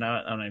 I'm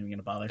not even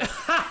gonna bother.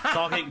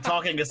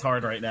 Talking is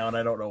hard right now, and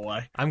I don't know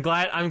why. I'm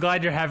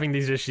glad you're having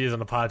these issues on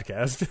the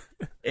podcast.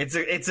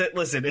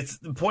 Listen.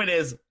 The point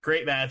is,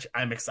 great match.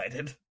 I'm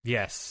excited.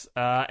 Yes,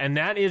 and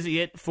that is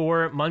it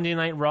for Monday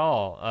Night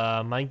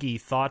Raw. Mikey,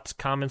 thoughts,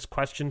 comments,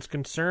 questions,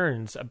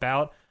 concerns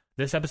about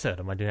this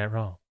episode of Monday Night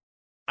Raw?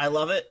 I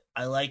love it.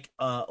 I like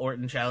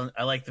Orton challenge.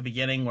 I like the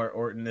beginning where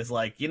Orton is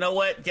like, you know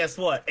what? Guess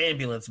what?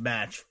 Ambulance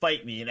match.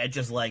 Fight me. And I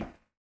just like,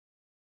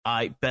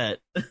 I bet.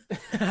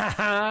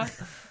 And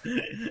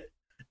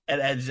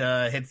Edge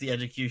hits the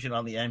execution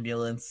on the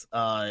ambulance.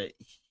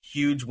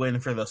 Huge win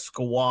for the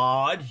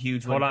squad.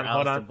 Huge win for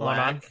Aleister Black.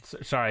 Hold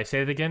on. Sorry,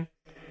 say it again.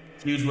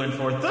 Huge win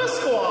for the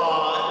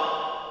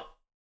squad.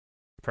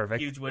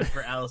 Perfect. Huge win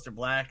for Aleister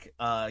Black.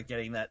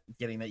 Getting that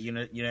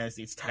United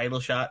States title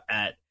shot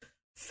at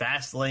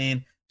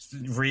Fastlane.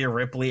 Rhea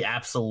Ripley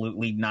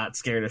absolutely not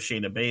scared of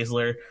Shayna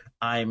Baszler.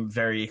 I'm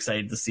very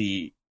excited to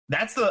see.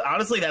 That's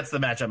the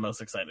match I'm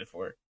most excited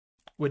for.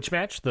 Which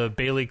match? The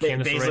Bayley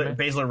Candice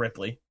Baszler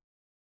Ripley.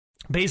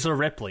 Baszler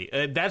Ripley.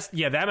 That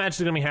match is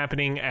going to be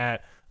happening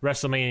at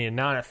WrestleMania,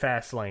 not at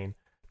Fastlane.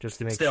 Just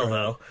to make sure. Still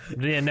though.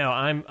 Yeah, no,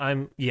 I'm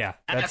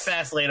at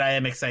Fastlane. I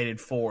am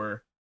excited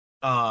for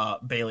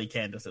Bayley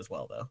Candice as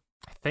well, though.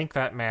 I think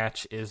that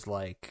match is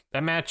like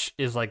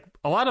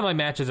a lot of my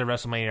matches at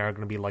WrestleMania are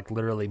going to be like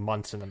literally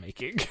months in the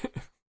making.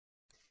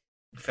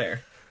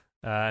 Fair.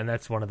 And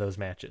that's one of those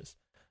matches.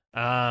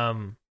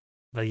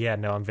 But yeah,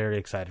 no, I'm very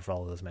excited for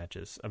all of those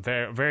matches. I'm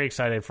very, very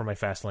excited for my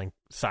Fastlane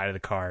side of the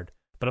card.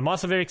 But I'm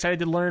also very excited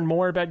to learn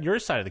more about your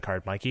side of the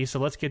card, Mikey. So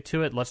let's get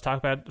to it. Let's talk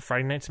about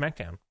Friday Night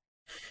SmackDown.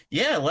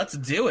 Yeah, let's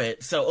do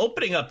it. So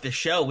opening up the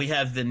show, we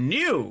have the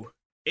new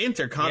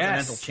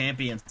Intercontinental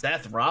Champion,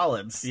 Seth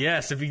Rollins.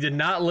 Yes, if you did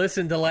not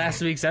listen to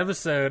last week's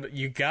episode,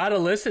 you got to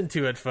listen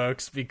to it,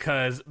 folks,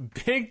 because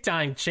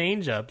big-time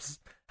change-ups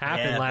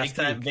happened last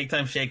week. Big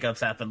time shakeups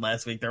happened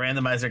last week. The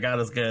randomizer got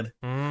us good.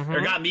 Mm-hmm.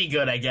 Or got me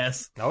good, I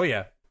guess. Oh,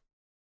 yeah.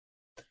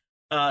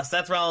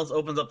 Seth Rollins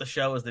opens up the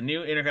show as the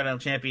new Intercontinental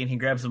Champion. He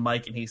grabs a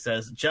mic and he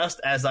says,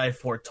 "Just as I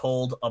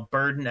foretold, a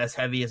burden as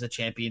heavy as a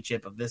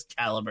championship of this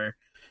caliber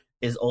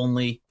is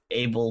only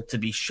able to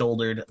be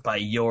shouldered by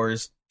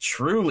yours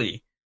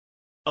truly.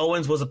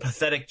 Owens was a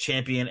pathetic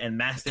champion, and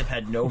Mastiff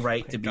had no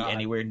right to be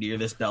anywhere near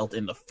this belt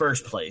in the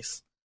first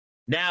place.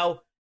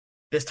 Now,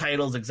 this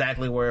title is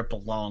exactly where it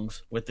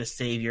belongs, with the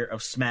savior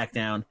of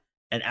SmackDown,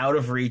 and out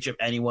of reach of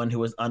anyone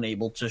who is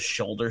unable to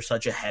shoulder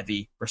such a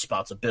heavy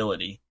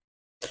responsibility.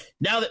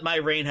 Now that my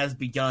reign has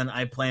begun,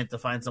 I plan to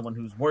find someone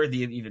who's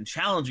worthy of even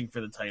challenging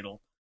for the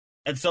title,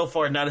 and so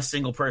far not a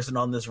single person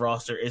on this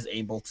roster is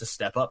able to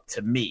step up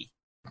to me."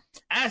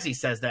 As he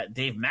says that,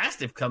 Dave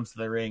Mastiff comes to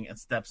the ring and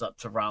steps up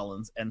to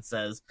Rollins and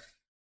says,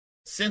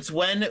 "Since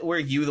when were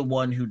you the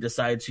one who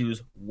decides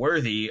who's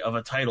worthy of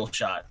a title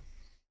shot?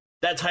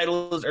 That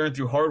title is earned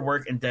through hard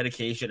work and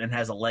dedication and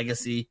has a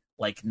legacy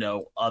like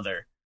no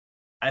other.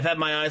 I've had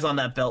my eyes on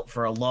that belt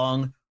for a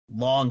long,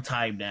 long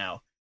time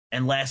now,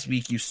 and last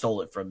week you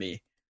stole it from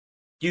me.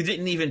 You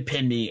didn't even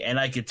pin me, and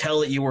I could tell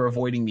that you were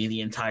avoiding me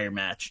the entire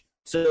match.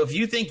 So if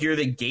you think you're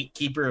the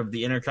gatekeeper of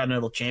the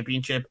Intercontinental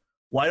Championship,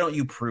 why don't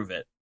you prove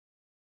it?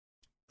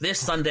 This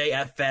Sunday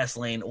at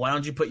Fastlane, why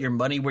don't you put your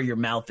money where your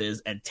mouth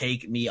is and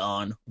take me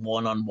on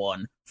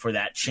one-on-one for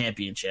that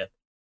championship?"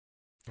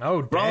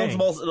 Oh, dang. Rollins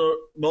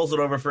mulls it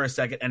over for a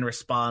second and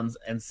responds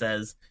and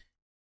says,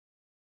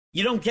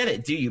 "You don't get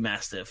it, do you,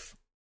 Mastiff?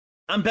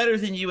 I'm better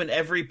than you in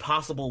every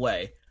possible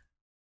way.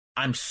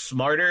 I'm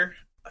smarter,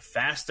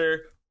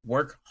 faster,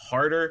 work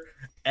harder,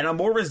 and I'm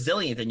more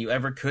resilient than you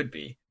ever could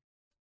be.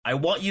 I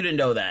want you to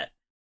know that.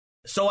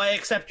 So I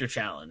accept your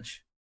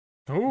challenge.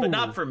 Ooh. But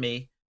not for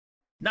me.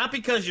 Not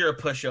because you're a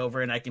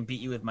pushover and I can beat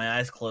you with my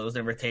eyes closed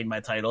and retain my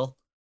title.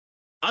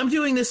 I'm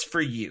doing this for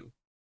you.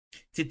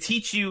 To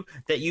teach you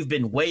that you've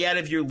been way out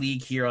of your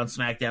league here on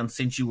SmackDown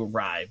since you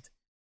arrived.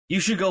 You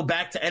should go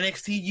back to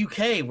NXT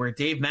UK where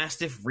Dave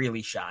Mastiff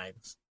really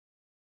shines.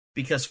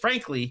 Because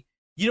frankly,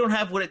 you don't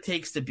have what it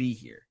takes to be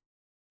here.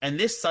 And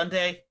this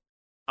Sunday,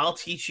 I'll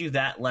teach you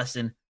that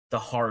lesson the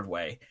hard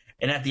way.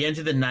 And at the end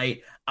of the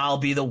night, I'll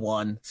be the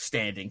one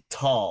standing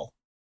tall."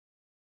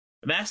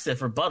 Mastiff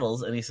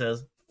rebuttals and he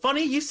says,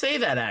 "Funny you say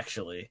that,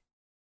 actually.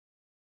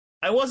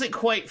 I wasn't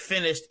quite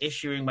finished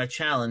issuing my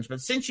challenge, but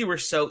since you were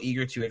so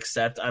eager to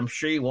accept, I'm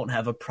sure you won't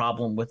have a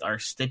problem with our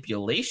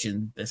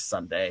stipulation this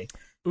Sunday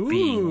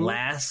being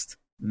last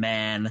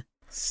man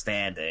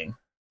standing."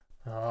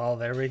 Oh,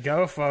 there we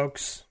go,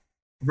 folks.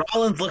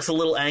 Rollins looks a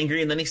little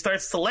angry, and then he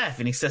starts to laugh,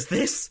 and he says,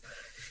 This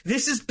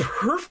is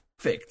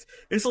perfect.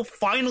 This will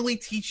finally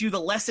teach you the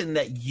lesson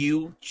that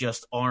you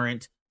just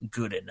aren't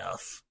good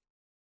enough."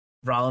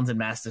 Rollins and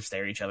Mastiff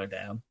stare each other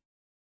down.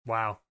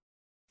 Wow.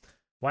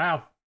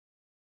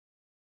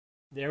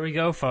 There we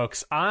go,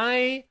 folks.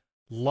 I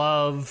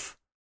love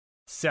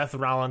Seth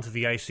Rollins with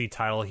the IC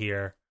title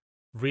here.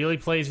 Really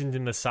plays into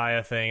the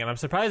Messiah thing, and I'm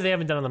surprised they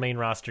haven't done it on the main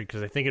roster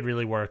because I think it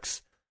really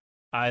works.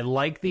 I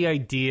like the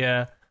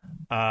idea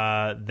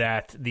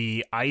that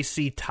the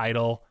IC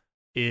title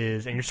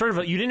is, and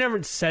you didn't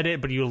ever said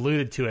it, but you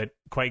alluded to it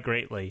quite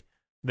greatly,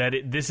 that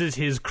this is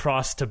his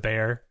cross to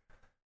bear.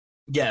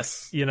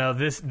 Yes.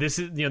 This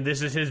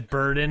is his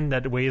burden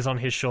that weighs on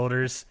his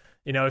shoulders.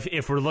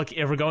 If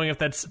we're going with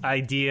that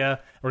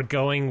idea, we're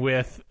going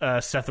with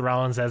Seth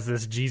Rollins as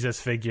this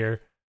Jesus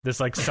figure, this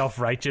like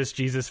self-righteous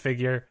Jesus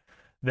figure,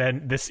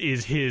 then this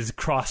is his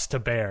cross to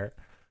bear,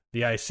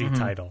 the IC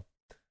title.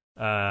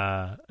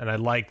 And I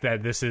like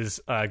that this is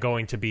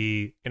going to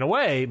be, in a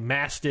way,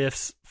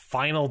 Mastiff's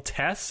final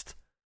test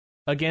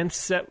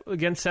against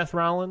Seth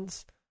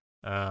Rollins.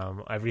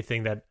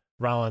 Everything that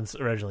Rollins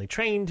originally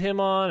trained him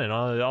on, and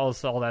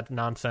all that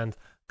nonsense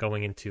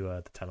going into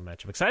the title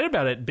match. I'm excited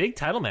about it. Big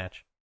title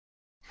match.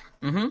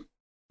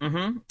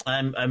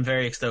 I'm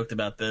very stoked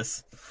about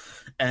this,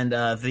 and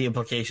the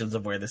implications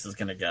of where this is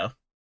going to go.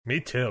 Me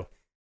too.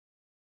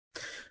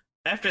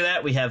 After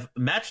that, we have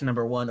match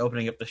number 1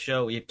 opening up the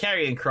show. We have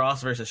Karrion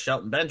Kross versus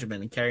Shelton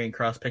Benjamin, and Karrion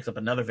Kross picks up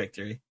another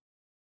victory.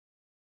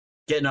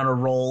 Getting on a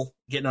roll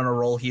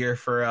here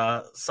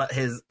for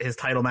his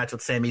title match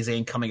with Sami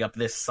Zayn coming up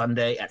this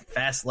Sunday at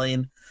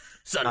Fastlane.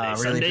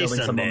 Really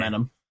building some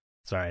momentum.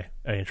 Sorry,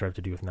 I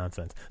interrupted you with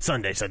nonsense.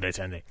 Sunday.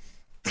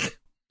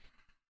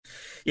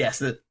 Yes,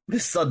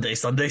 this Sunday.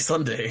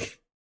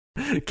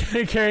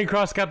 Karrion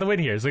Kross got the win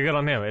here, so good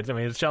on him.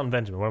 It's Shelton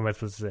Benjamin. What am I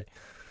supposed to say?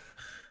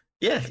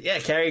 Yeah,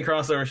 Karrion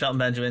Kross over Shelton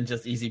Benjamin,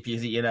 just easy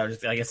peasy.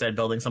 Just like I said,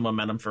 building some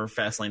momentum for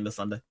Fastlane this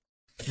Sunday.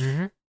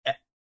 Mm-hmm.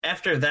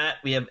 After that,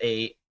 we have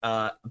a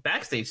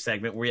backstage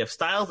segment where we have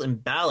Styles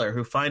and Balor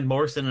who find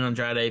Morrison and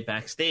Andrade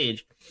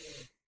backstage.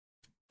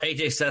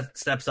 AJ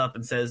steps up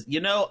and says,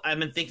 I've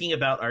been thinking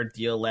about our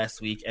deal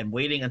last week, and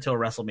waiting until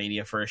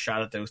WrestleMania for a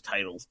shot at those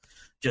titles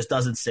just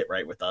doesn't sit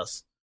right with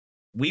us.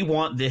 We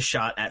want this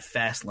shot at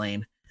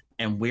Fastlane,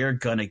 and we're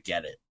gonna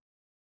get it.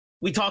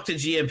 We talked to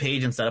GM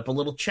Page and set up a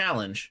little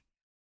challenge.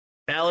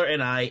 Balor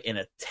and I in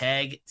a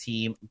tag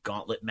team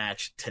gauntlet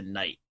match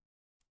tonight.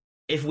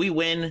 If we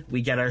win,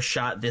 we get our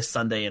shot this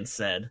Sunday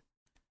instead.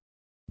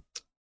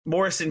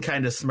 Morrison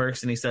kind of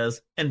smirks and he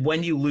says, and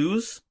when you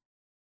lose,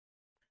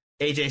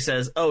 AJ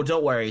says, oh,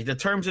 don't worry. The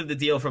terms of the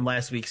deal from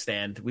last week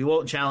stand. We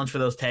won't challenge for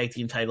those tag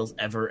team titles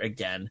ever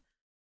again.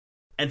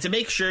 And to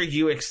make sure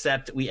you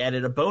accept, we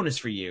added a bonus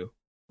for you.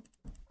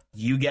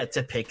 You get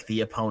to pick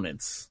the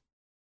opponents.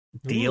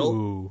 Deal?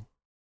 Ooh.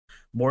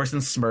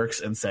 Morrison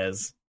smirks and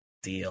says,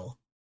 deal.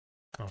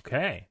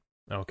 Okay.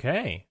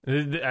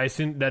 I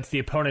assume that's the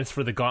opponents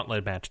for the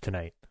gauntlet match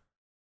tonight.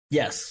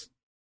 Yes.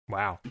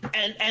 Wow.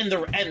 And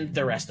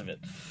the rest of it.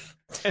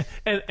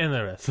 And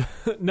the rest.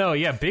 No,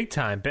 yeah, big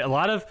time. A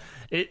lot of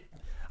it.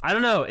 I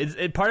don't know.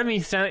 Part of me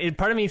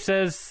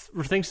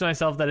thinks to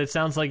myself that it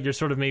sounds like you're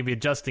sort of maybe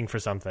adjusting for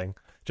something,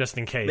 just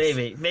in case.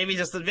 Maybe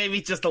just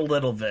a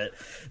little bit.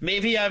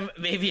 Maybe I'm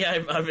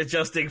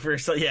adjusting for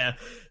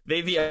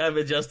Maybe I'm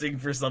adjusting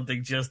for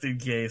something just in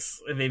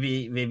case.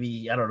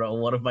 Maybe I don't know.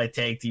 One of my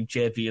tag team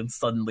champions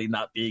suddenly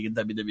not being in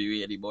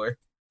WWE anymore.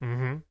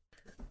 Mm-hmm.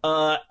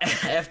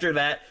 After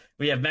that,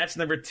 we have match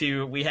number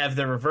 2. We have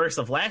the reverse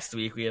of last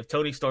week. We have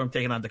Toni Storm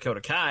taking on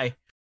Dakota Kai.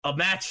 A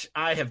match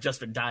I have just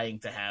been dying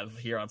to have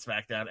here on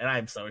SmackDown, and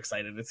I'm so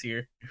excited it's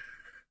here.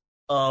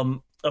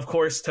 Of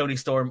course, Toni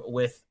Storm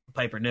with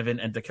Piper Niven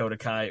and Dakota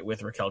Kai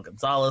with Raquel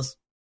Gonzalez.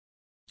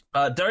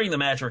 During the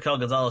match, Raquel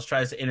Gonzalez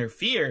tries to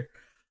interfere,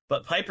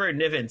 but Piper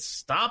Niven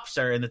stops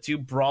her, and the two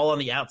brawl on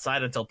the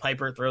outside until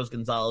Piper throws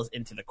Gonzalez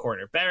into the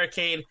corner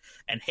barricade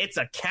and hits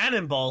a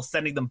cannonball,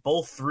 sending them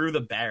both through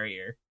the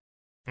barrier.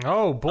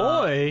 Oh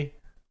boy!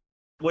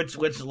 Which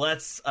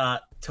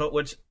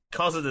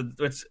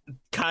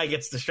Kai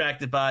gets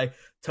distracted by.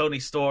 Toni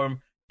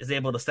Storm is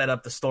able to set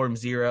up the Storm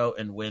Zero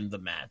and win the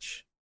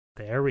match.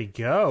 There we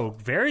go.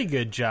 Very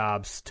good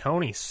jobs,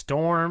 Toni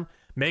Storm,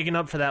 making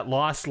up for that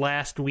loss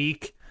last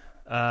week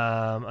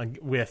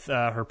with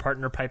her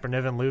partner Piper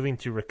Niven losing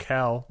to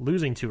Raquel.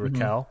 Very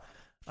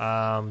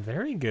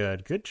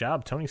good. Good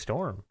job, Toni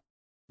Storm.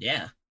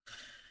 Yeah.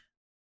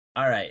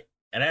 All right.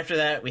 And after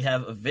that, we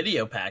have a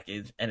video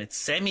package, and it's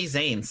Sami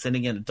Zayn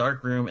sitting in a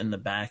dark room in the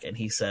back, and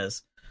he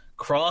says,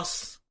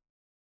 Cross,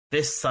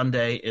 this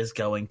Sunday is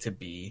going to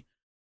be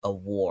a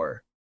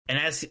war. And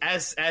as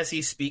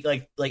he's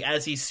speaking,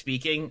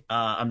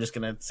 I'm just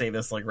gonna say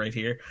this like right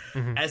here.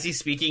 Mm-hmm. As he's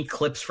speaking,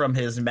 clips from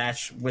his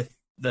match with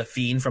the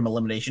Fiend from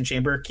Elimination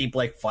Chamber keep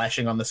like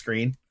flashing on the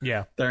screen.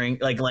 Yeah. During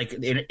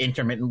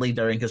intermittently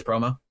during his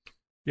promo.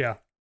 Yeah.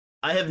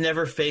 I have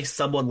never faced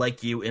someone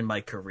like you in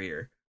my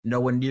career. No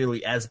one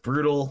nearly as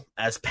brutal,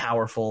 as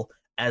powerful,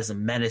 as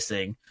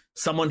menacing.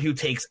 Someone who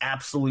takes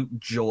absolute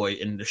joy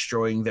in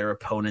destroying their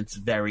opponent's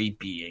very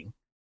being.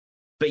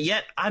 But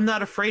yet, I'm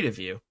not afraid of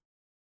you.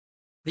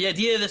 The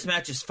idea of this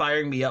match is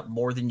firing me up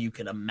more than you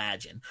can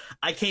imagine.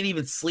 I can't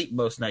even sleep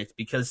most nights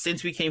because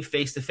since we came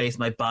face to face,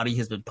 my body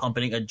has been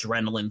pumping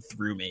adrenaline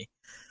through me.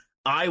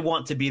 I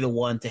want to be the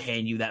one to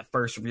hand you that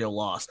first real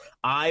loss.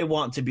 I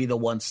want to be the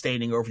one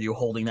standing over you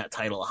holding that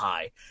title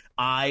high.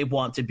 I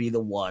want to be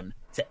the one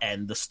to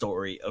end the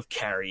story of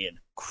Karrion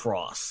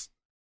Kross.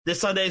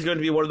 This Sunday is going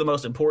to be one of the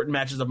most important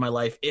matches of my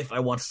life if I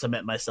want to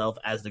cement myself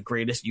as the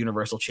greatest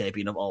Universal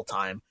Champion of all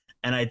time,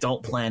 and I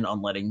don't plan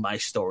on letting my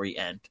story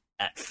end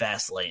at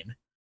Fastlane.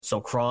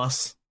 So,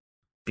 Kross,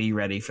 be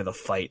ready for the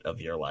fight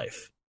of your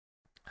life.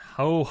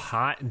 Oh,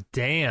 hot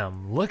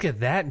damn. Look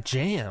at that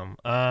jam.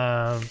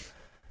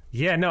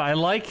 Yeah, no, I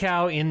like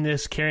how in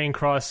this Karrion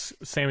Kross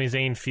Sami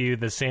Zayn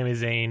feud, the Sami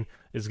Zayn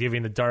is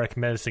giving the dark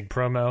menacing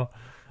promo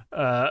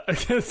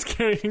against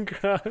Karrion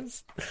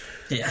Kross.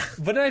 Yeah.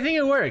 But I think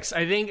it works.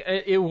 I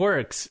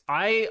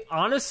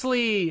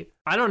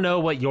don't know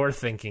what you're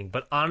thinking,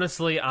 but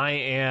honestly, I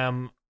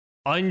am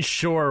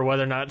unsure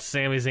whether or not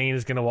Sami Zayn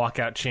is going to walk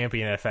out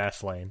champion at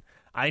Fastlane.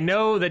 I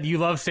know that you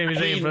love Sami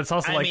Zayn, but it's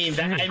also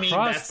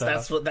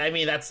that's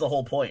the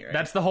whole point, right?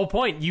 That's the whole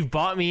point. You've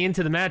bought me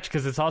into the match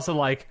because it's also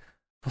like,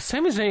 well,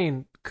 Sami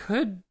Zayn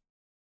could...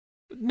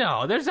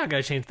 No, there's not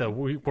going to change the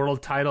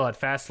world title at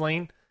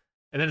Fastlane.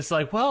 And then it's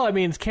like, well, I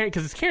mean, it's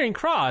Karrion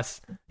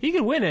Kross. He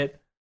could win it.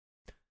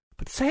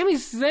 But Sami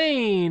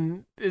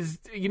Zayn is,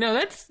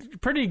 that's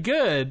pretty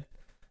good.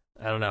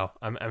 I don't know.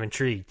 I'm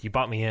intrigued. You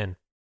bought me in.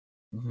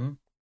 Mm-hmm.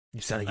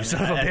 You son of a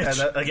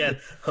bitch. Again,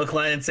 hook,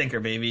 line, and sinker,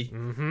 baby.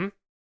 Mm-hmm.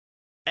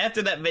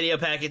 After that video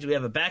package, we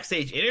have a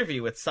backstage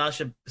interview with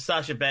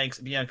Sasha Banks,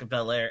 Bianca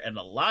Belair, and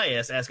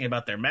Elias asking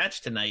about their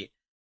match tonight.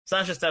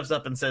 Sasha steps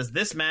up and says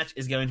this match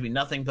is going to be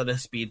nothing but a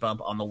speed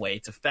bump on the way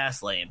to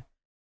Fastlane.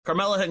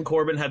 Carmella and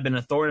Corbin have been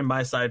a thorn in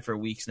my side for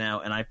weeks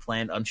now, and I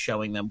planned on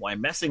showing them why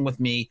messing with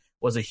me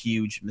was a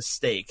huge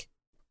mistake.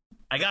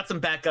 I got some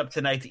backup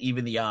tonight to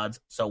even the odds,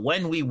 so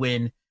when we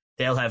win,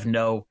 they'll have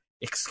no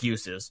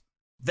excuses.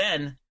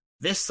 Then,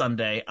 this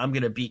Sunday, I'm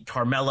going to beat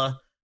Carmella,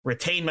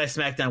 retain my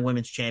SmackDown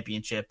Women's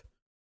Championship,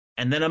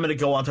 and then I'm going to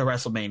go on to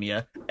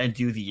WrestleMania and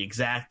do the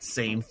exact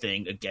same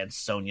thing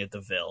against Sonya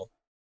Deville.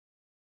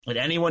 And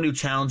anyone who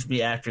challenged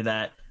me after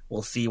that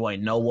will see why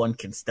no one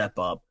can step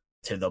up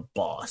to the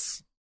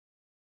boss.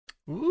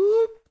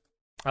 Ooh.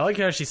 I like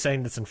how she's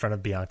saying this in front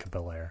of Bianca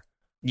Belair.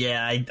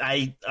 Yeah,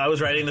 I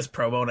was writing this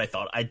promo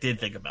and I did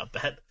think about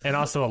that. And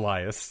also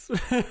Elias.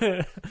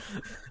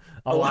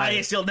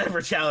 Elias, you'll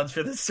never challenge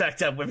for the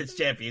SmackDown Women's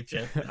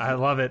Championship. I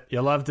love it.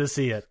 You love to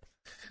see it.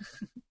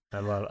 I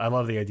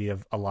love the idea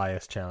of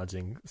Elias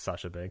challenging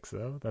Sasha Banks,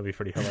 though. That'd be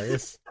pretty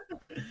hilarious.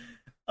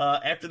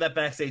 After that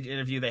backstage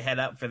interview, they head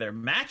out for their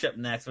matchup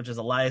next, which is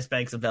Elias,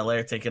 Banks, and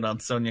Belair taking on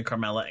Sonya,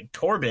 Carmella, and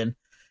Corbin.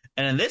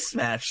 And in this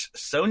match,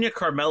 Sonya,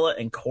 Carmella,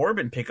 and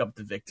Corbin pick up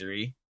the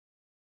victory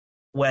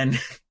when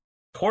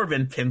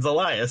Corbin pins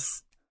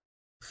Elias.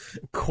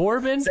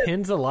 Corbin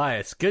pins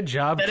Elias. Good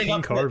job,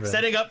 King Corbin.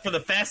 Setting up for the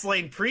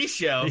Fastlane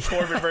pre-show,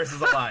 Corbin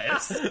versus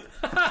Elias.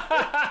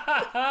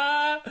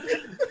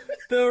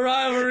 The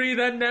rivalry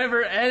that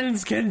never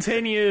ends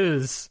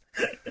continues.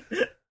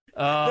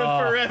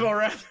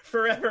 The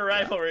forever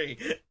rivalry.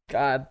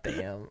 God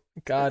damn,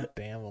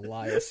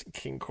 Elias and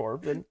King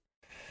Corbin.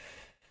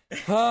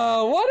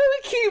 Why do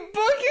we keep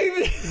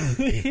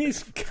booking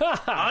these guys?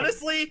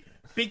 Honestly,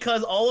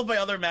 because all of my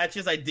other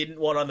matches I didn't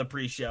want on the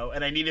pre-show,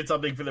 and I needed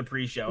something for the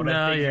pre-show. And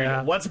I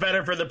figured, what's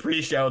better for the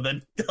pre-show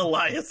than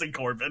Elias and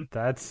Corbin?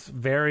 That's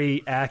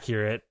very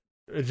accurate,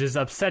 which is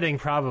upsetting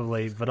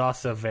probably, but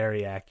also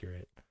very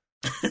accurate.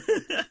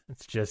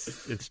 It's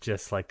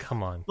just like,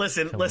 come on.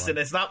 Listen.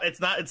 It's not.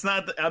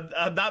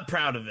 I'm not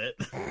proud of it.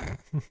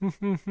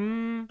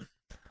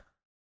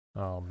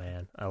 Oh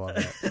man, I love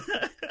it.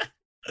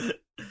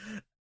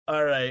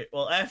 All right.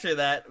 Well, after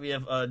that, we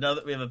have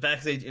a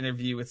backstage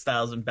interview with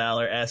Styles and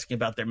Balor asking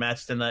about their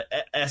match tonight,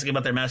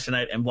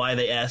 and why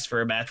they asked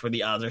for a match where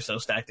the odds are so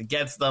stacked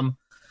against them.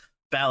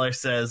 Balor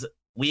says,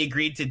 "We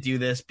agreed to do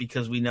this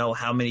because we know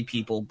how many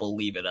people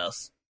believe in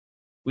us.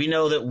 We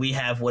know that we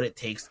have what it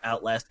takes to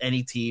outlast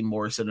any team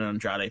Morrison and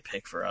Andrade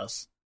pick for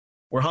us.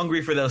 We're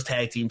hungry for those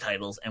tag team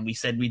titles, and we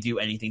said we'd do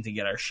anything to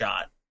get our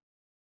shot.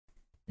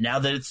 Now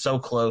that it's so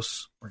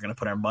close, we're going to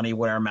put our money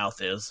where our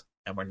mouth is,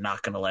 and we're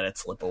not going to let it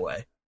slip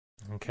away."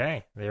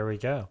 Okay, there we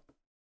go.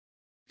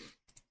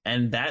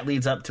 And that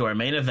leads up to our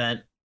main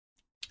event,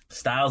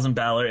 Styles and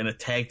Balor in a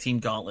tag team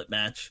gauntlet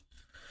match.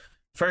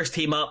 First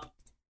team up,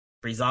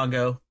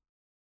 Breezango.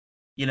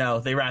 You know,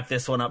 they wrap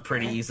this one up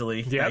pretty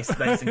easily. Yep.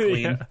 Nice and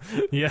clean.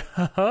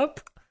 Yep.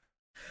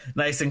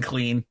 Nice and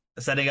clean.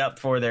 Setting up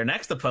for their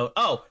next opponent.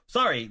 Oh,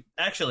 sorry.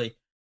 Actually,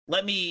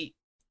 let me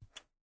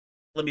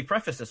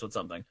preface this with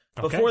something.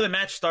 Okay. Before the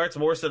match starts,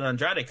 Morrison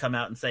and Andrade come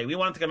out and say, we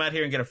wanted to come out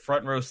here and get a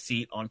front row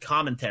seat on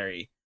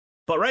commentary.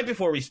 But right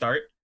before we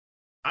start,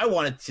 I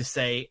wanted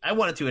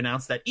to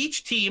announce that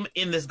each team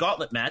in this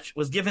gauntlet match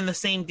was given the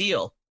same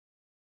deal.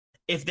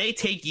 If they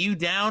take you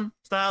down,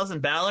 Styles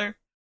and Balor,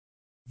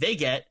 they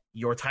get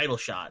your title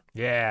shot.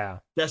 Yeah.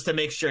 Just to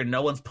make sure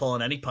no one's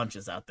pulling any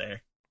punches out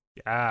there.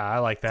 I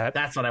like that.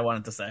 That's what I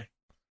wanted to say.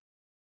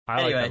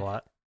 Like that a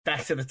lot.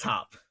 Back to the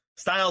top.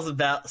 Styles and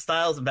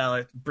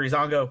Balor,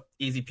 Breezango,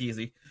 easy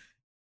peasy.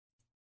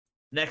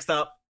 Next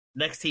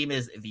team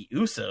is the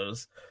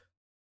Usos,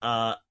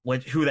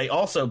 who they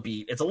also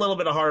beat. It's a little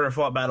bit of harder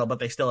fought battle, but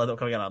they still end up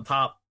coming out on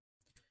top.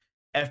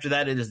 After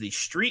that, it is the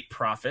Street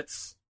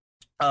Profits.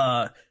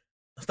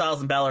 Styles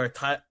and Balor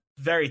are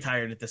very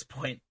tired at this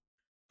point.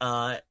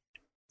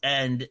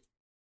 And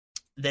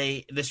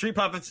the Street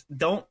Profits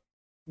don't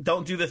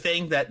do the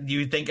thing that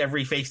you think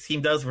every face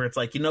team does, where it's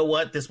like, you know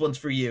what, this one's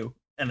for you,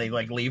 and they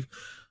like leave.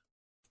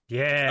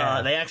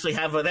 Yeah, they actually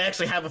have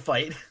a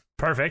fight.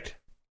 Perfect.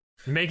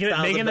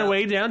 Making their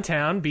way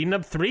downtown, beating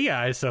up 3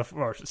 guys,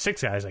 or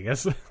 6 guys, I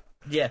guess.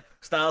 Yeah,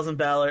 Styles and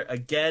Balor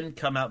again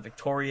come out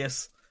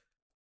victorious,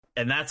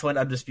 and that's when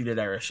Undisputed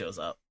Era shows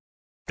up.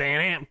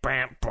 This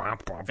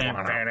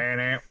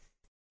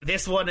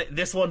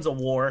one's a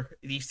war.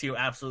 These two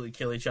absolutely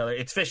kill each other.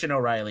 It's Fish and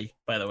O'Reilly,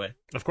 by the way.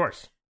 Of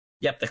course.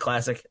 Yep, the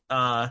classic.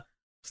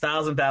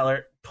 Styles and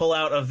Balor pull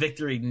out a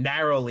victory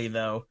narrowly,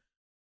 though,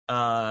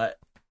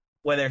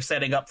 where they're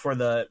setting up for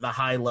the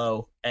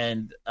high-low,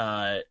 and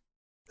they're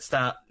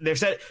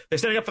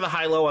setting up for the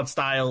high-low on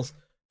Styles,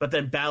 but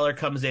then Balor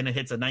comes in and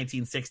hits a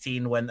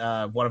 1916 when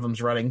one of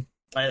them's running.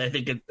 I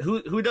think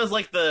who does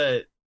like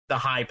the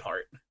high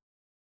part?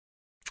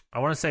 I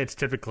want to say it's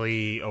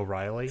typically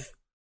O'Reilly.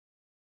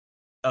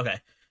 Okay.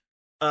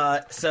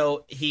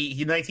 So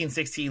he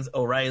 1916's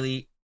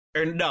O'Reilly,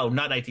 or no,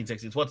 not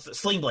 1916's. What's the,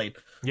 Sling Blade?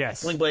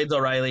 Yes. Sling Blade's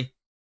O'Reilly.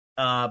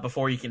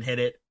 Before you can hit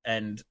it,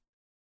 and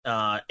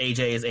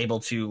AJ is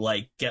able to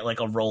like get like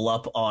a roll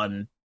up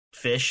on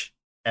Fish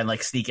and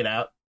like sneak it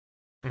out.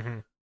 Mm-hmm.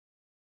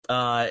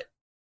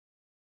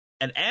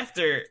 And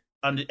after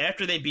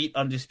they beat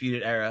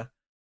Undisputed Era,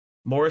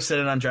 Morrison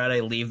and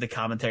Andrade leave the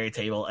commentary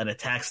table and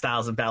attack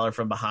Styles and Balor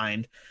from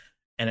behind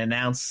and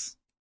announce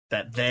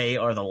that they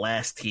are the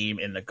last team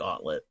in the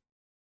gauntlet.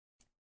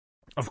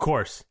 Of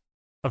course.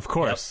 Yep.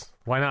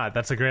 Why not?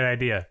 That's a great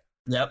idea.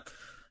 Yep.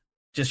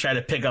 Just try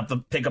to pick up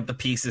the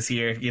pieces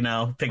here, you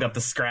know, pick up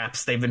the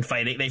scraps. They've been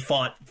fighting. They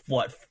fought,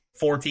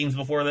 4 teams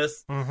before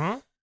this? Mm-hmm.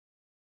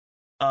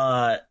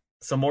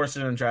 So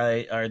Morrison and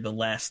Andrade are the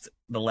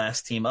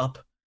last team up.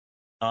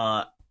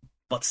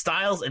 But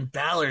Styles and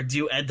Balor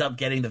do end up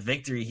getting the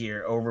victory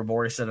here over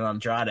Morrison and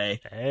Andrade.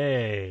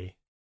 Hey.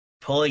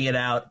 pulling it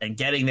out and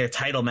getting their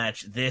title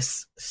match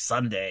this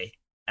Sunday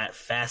at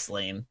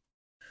Fastlane.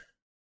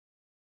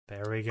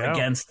 There we go.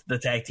 Against the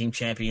tag team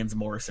champions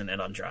Morrison and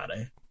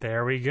Andrade.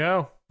 There we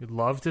go. You'd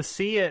love to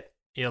see it.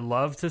 You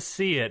love to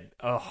see it.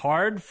 A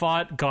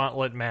hard-fought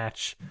gauntlet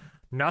match.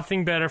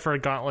 Nothing better for a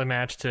gauntlet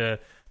match to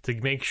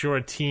make sure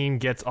a team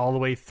gets all the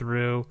way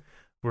through.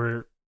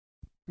 We're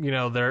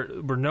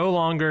no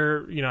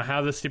longer,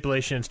 have the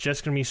stipulation. It's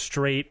just going to be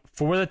straight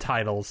for the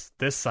titles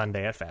this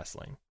Sunday at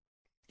Fastlane.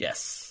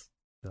 Yes.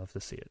 Love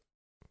to see it.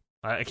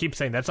 I keep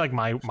saying that's like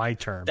my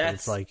term. But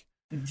it's like,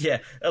 yeah,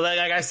 like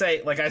I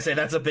say,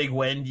 that's a big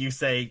win. You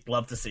say,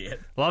 love to see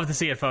it. Love to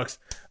see it, folks.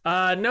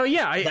 I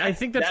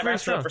think that's very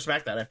strong. For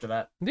SmackDown after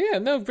that. Yeah,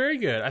 no, very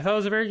good. I thought it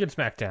was a very good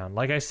SmackDown.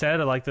 Like I said,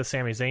 I like the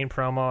Sami Zayn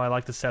promo. I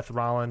like the Seth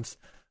Rollins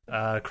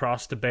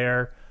Cross to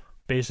Bear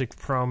basic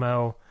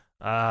promo.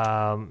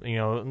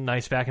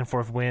 Nice back and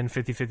forth win,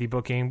 50-50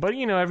 booking. But,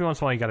 every once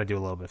in a while you got to do a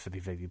little bit of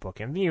 50-50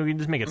 booking. You can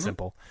just make it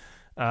simple.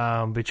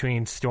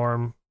 Between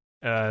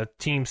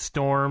Team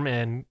Storm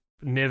and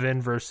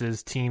Niven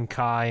versus Team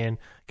Kai and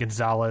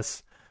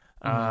Gonzalez.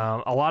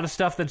 A lot of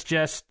stuff that's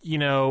just,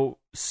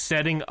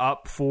 setting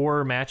up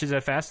for matches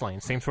at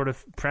Fastlane. Same sort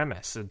of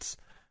premise.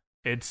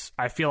 It's.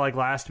 I feel like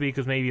last week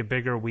was maybe a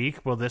bigger week.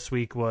 Well, this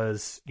week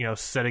was,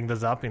 setting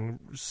those up and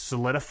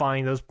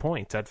solidifying those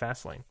points at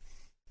Fastlane.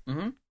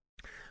 Mm-hmm.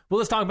 Well,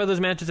 let's talk about those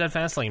matches at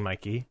Fastlane,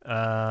 Mikey.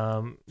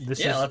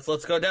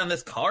 Let's go down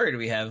this card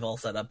we have all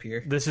set up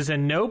here. This is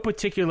in no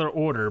particular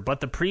order, but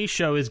the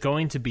pre-show is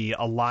going to be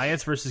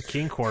Elias versus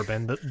King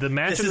Corbin, the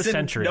match of the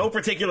century. No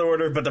particular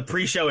order, but the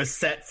pre-show is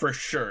set for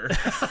sure.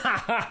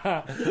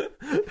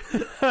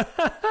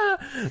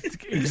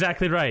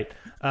 Exactly right.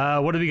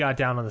 What do we got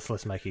down on this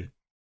list, Mikey?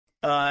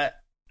 All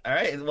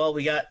right. Well,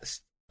 we got.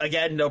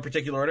 Again, no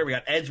particular order. We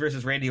got Edge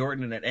versus Randy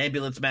Orton in an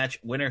ambulance match.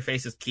 Winner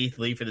faces Keith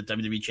Lee for the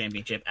WWE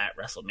Championship at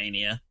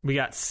WrestleMania. We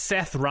got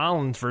Seth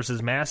Rollins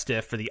versus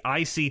Mastiff for the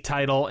IC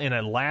title in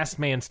a last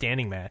man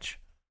standing match.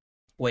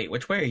 Wait,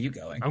 which way are you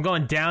going? I'm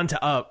going down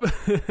to up.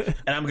 And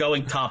I'm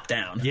going top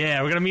down.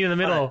 Yeah, we're going to meet in the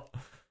middle.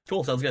 Right.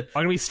 Cool, sounds good.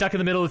 I'm going to be stuck in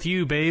the middle with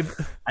you, babe.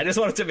 I just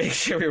wanted to make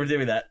sure we were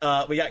doing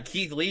that. We got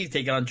Keith Lee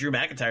taking on Drew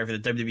McIntyre for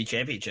the WWE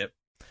Championship.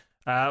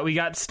 We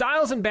got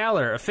Styles and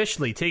Balor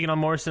officially taking on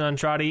Morrison and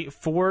Andrade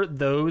for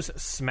those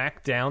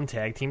SmackDown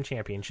Tag Team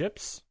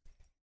Championships.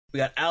 We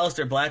got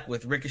Aleister Black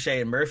with Ricochet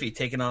and Murphy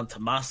taking on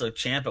Tommaso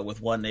Ciampa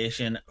with One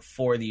Nation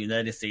for the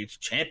United States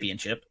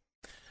Championship.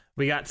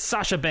 We got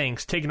Sasha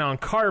Banks taking on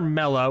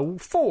Carmella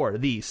for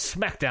the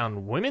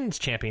SmackDown Women's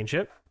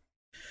Championship.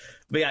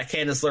 We got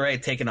Candice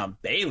LeRae taking on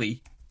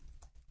Bayley.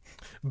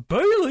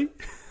 Bayley!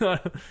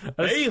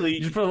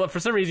 Bayley! For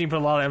some reason, you put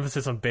a lot of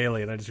emphasis on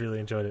Bayley, and I just really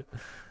enjoyed it.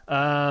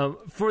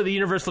 For the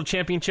Universal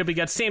Championship, we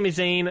got Sami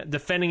Zayn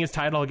defending his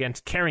title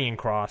against Karrion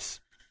Kross.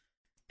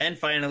 And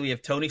finally, we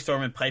have Toni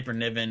Storm and Piper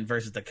Niven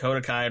versus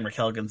Dakota Kai and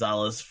Raquel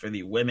Gonzalez for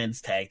the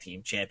Women's Tag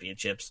Team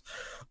Championships.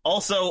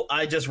 Also,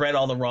 I just read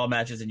all the Raw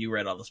matches and you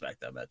read all the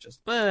SmackDown matches.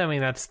 Well, I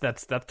mean, that's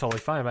totally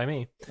fine by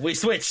me. We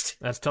switched.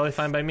 That's totally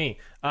fine by me.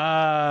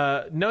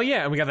 And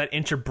we got that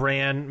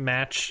interbrand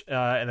match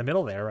in the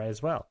middle there, right,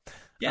 as well.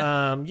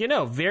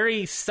 Yeah.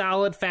 Very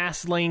solid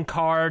Fastlane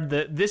card.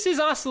 This is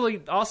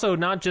also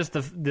not just the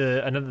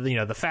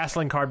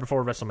Fastlane card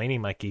before WrestleMania,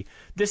 Mikey.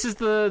 This is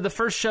the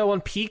first show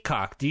on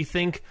Peacock. Do you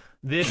think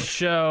this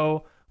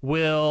show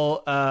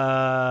will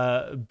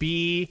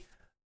be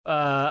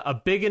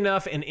a big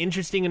enough and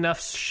interesting enough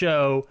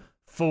show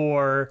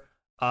for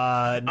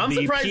I'm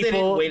surprised they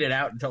didn't wait it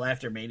out until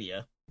after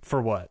Mania.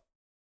 For what?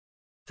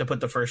 To put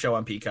the first show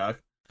on Peacock.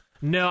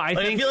 No, I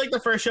feel like the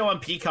first show on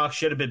Peacock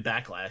should have been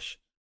Backlash.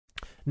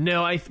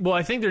 No, I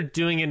think they're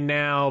doing it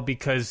now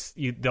because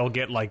they'll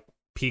get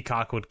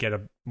Peacock would get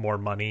more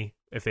money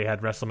if they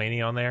had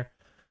WrestleMania on there,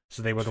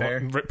 so they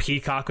would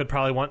Peacock would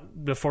probably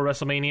want before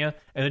WrestleMania,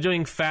 and they're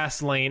doing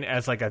Fastlane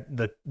as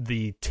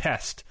the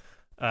test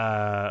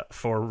for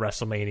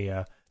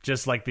WrestleMania,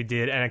 just like they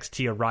did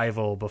NXT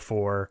Arrival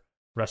before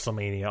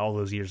WrestleMania all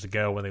those years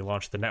ago when they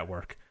launched the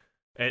network.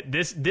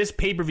 This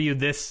pay-per-view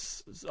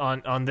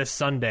on this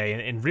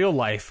Sunday in real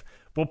life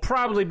will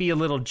probably be a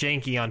little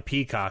janky on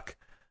Peacock.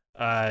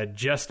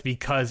 Just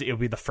because it'll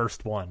be the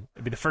first one.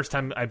 It'll be the first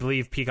time I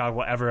believe Peacock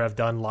will ever have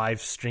done live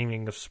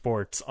streaming of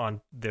sports on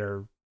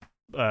their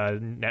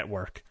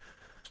network.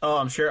 Oh,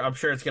 I'm sure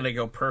it's gonna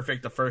go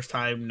perfect the first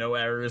time, no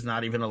errors,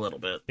 not even a little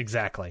bit.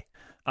 Exactly.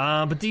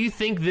 But do you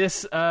think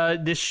this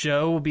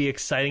show will be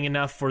exciting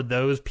enough for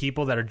those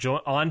people that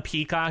are on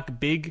Peacock,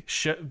 big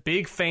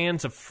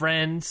fans of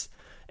Friends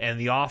and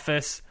The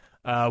Office,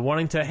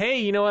 wanting to,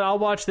 hey, you know what? I'll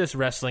watch this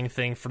wrestling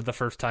thing for the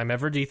first time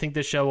ever. Do you think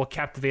this show will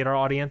captivate our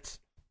audience?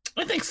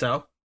 I think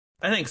so.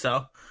 I think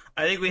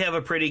we have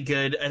a pretty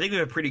good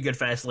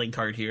Fastlane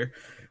card here.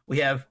 We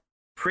have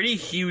pretty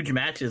huge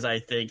matches, I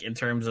think, in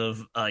terms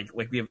of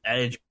we have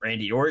Edge,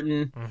 Randy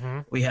Orton. Mm-hmm.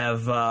 We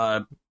have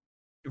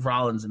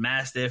Rollins and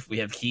Mastiff. We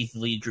have Keith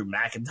Lee, Drew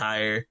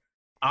McIntyre.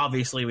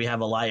 Obviously, we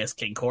have Elias,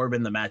 King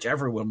Corbin, the match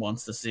everyone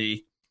wants to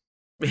see.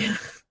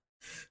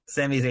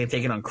 Sami Zayn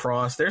taking on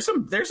Cross. There's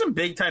some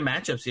big time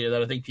matchups here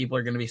that I think people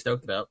are going to be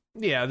stoked about.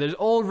 Yeah, there's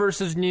old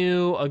versus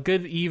new, a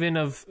good even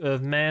of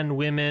men,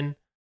 women.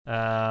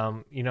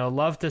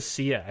 Love to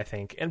see it, I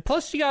think. And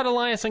plus, you got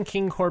Elias and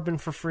King Corbin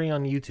for free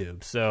on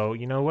YouTube. So,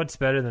 what's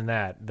better than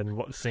that,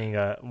 than seeing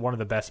one of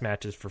the best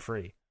matches for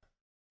free?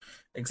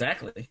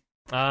 Exactly.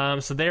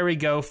 So there we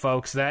go,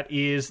 folks. That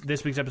is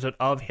this week's episode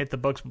of Hit the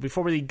Books. But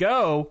before we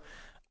go,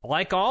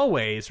 like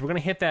always, we're going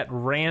to hit that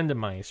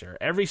randomizer.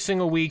 Every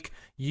single week,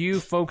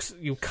 you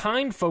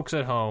kind folks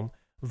at home,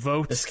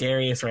 vote. The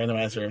scariest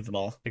randomizer of them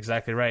all.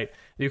 Exactly right.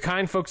 You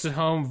kind folks at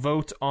home,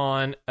 vote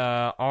on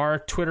our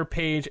Twitter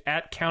page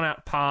at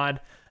CountOutPod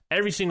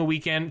every single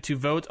weekend to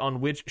vote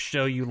on which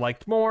show you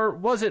liked more.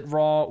 Was it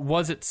Raw?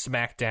 Was it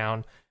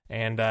SmackDown?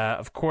 And,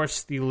 of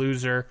course, the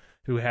loser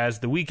who has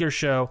the weaker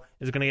show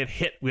is going to get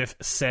hit with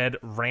said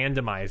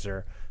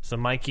randomizer. So,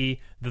 Mikey,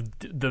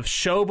 the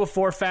show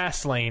before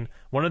Fastlane,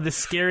 one of the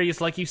scariest,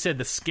 like you said,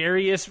 the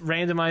scariest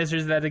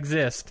randomizers that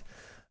exist.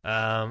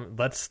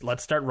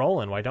 Let's start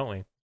rolling. Why don't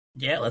we?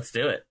 Yeah, let's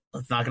do it.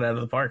 Let's knock it out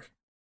of the park.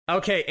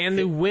 Okay, and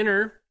the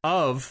winner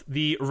of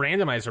the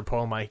randomizer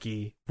poll,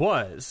 Mikey,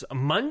 was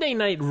Monday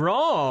Night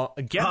Raw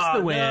gets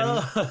the win.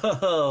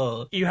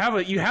 No. You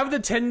have the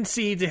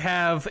tendency to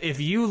have, if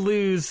you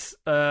lose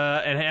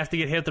and have to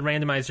get hit with the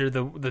randomizer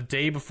the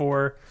day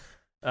before,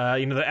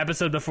 the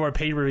episode before a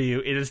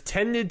pay-per-view, it has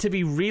tended to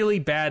be really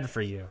bad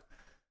for you.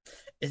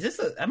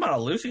 I'm on a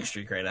losing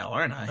streak right now,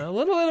 aren't I? A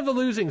little bit of a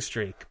losing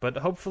streak, but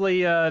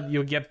hopefully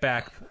you'll get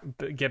back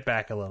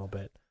a little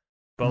bit.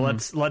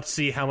 But let's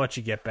see how much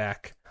you get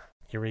back.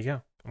 Here we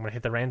go. I'm gonna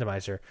hit the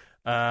randomizer.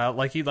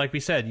 Like we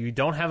said, you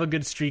don't have a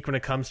good streak when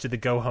it comes to the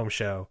go home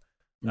show.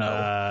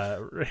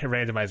 No.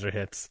 Randomizer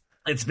hits.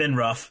 It's been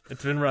rough.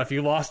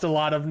 You lost a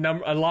lot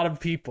of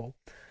people.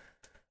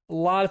 A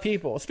lot of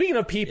people. Speaking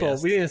of people,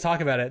 yes. We didn't even talk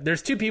about it.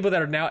 There's two people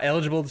that are now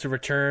eligible to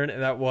return,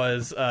 and that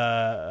was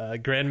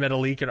Grand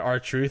Metalik and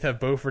R-Truth have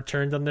both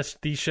returned on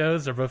these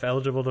shows. They're both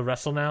eligible to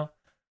wrestle now.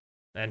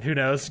 And who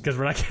knows, because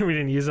we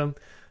didn't use them.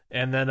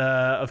 And then,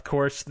 of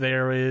course,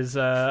 there is...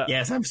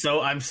 yes, I'm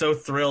so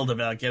thrilled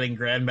about getting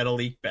Grand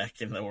Metalik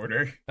back in the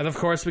order. And, of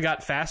course, we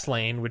got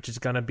Fastlane, which is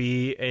going to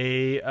be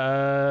a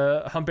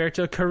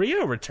Humberto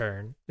Carrillo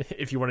return,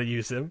 if you want to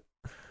use him.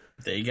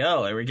 There you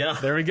go.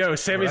 There we go.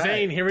 Sami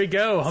Zayn, here we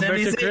go.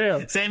 Humberto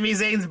Carrillo. Sami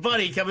Zayn's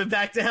buddy coming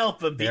back to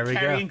help him.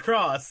 Carrying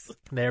Cross.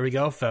 There we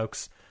go,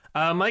 folks.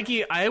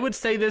 Mikey, I would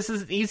say this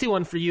is an easy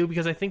one for you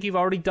because I think you've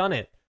already done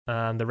it.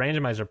 The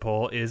randomizer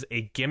poll is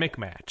a gimmick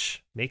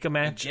match. Make a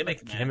match.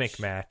 Gimmick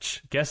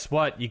match. Guess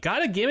what? You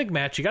got a gimmick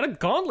match. You got a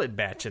gauntlet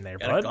match in there,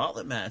 bud. A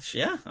gauntlet match.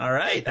 Yeah. All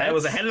right. I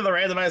was ahead of the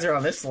randomizer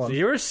on this one. So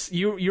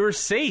you were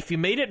safe. You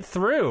made it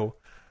through.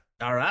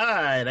 All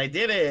right. I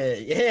did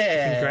it.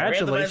 Yeah.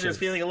 Congratulations. Randomizer's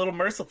feeling a little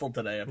merciful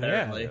today,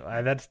 apparently.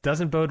 Yeah, that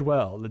doesn't bode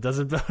well. It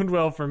doesn't bode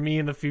well for me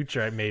in the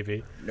future,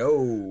 maybe.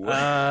 No.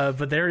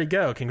 But there you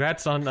go.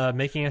 Congrats on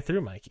making it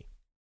through, Mikey.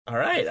 All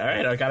right.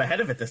 I got ahead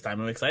of it this time.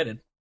 I'm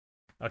excited.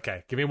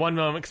 Okay, give me one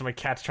moment because my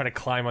cat's trying to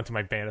climb onto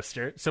my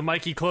banister. So,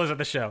 Mikey, close out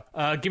the show.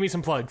 Give me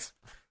some plugs.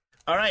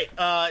 All right.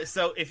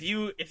 So if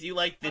you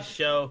like this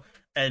show,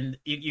 and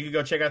you can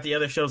go check out the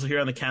other shows here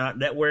on the Count Out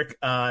Network.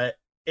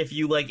 If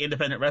you like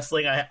independent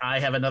wrestling, I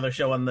have another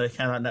show on the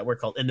Count Out Network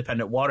called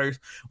Independent Waters,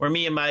 where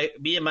me and my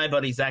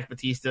buddy Zach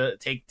Batista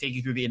take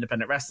you through the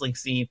independent wrestling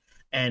scene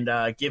and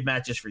give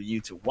matches for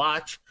you to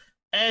watch.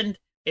 And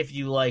if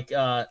you like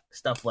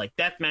stuff like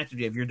Deathmatch,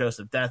 we have Your Dose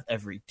of Death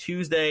every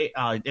Tuesday.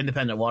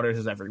 Independent Waters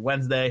is every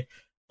Wednesday.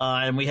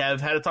 And we have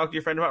How to Talk to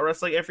Your Friend About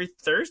Wrestling every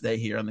Thursday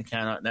here on the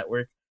Count Out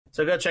Network.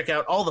 So go check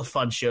out all the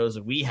fun shows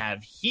that we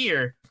have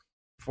here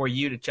for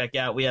you to check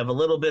out. We have a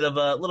little bit of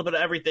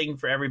everything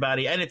for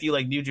everybody. And if you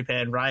like New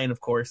Japan, Ryan,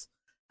 of course,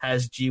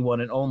 has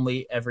G1 and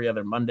Only every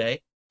other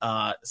Monday.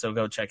 So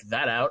go check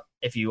that out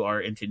if you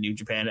are into New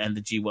Japan and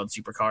the G1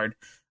 Supercard.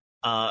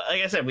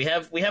 Like I said, we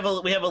have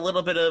a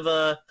little bit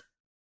of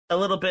a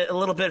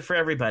little bit for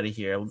everybody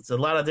here. It's a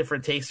lot of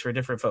different tastes for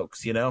different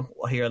folks, here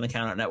on the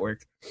Count Out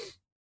Network.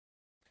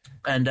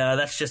 And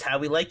that's just how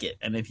we like it.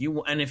 And if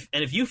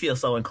you feel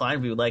so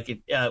inclined, we would like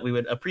it. We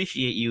would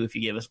appreciate you if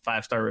you give us a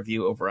 5-star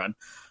review over on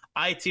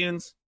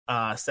iTunes.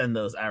 Send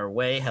those our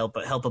way. Help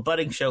a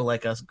budding show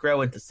like us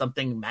grow into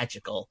something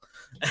magical,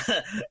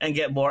 and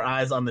get more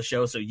eyes on the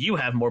show, so you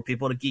have more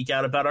people to geek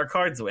out about our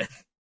cards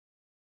with.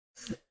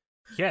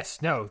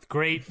 Yes, no,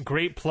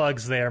 great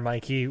plugs there,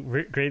 Mikey.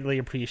 Greatly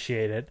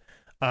appreciate it.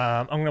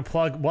 I'm going to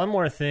plug one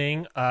more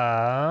thing.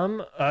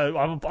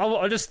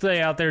 I'll just stay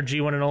out there.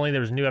 G1 and Only.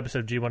 There was a new episode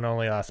of G1 and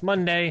Only last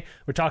Monday.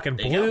 We're talking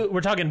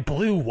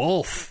Blue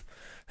Wolf.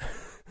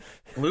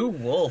 Blue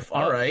Wolf.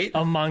 All right.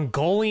 A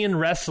Mongolian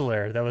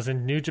wrestler that was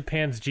in New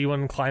Japan's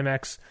G1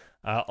 Climax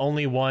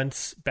only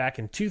once back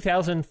in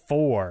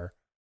 2004.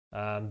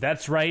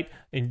 That's right.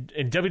 In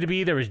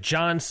WWE, there was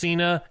John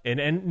Cena.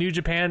 In New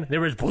Japan, there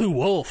was Blue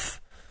Wolf.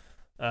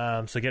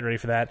 So get ready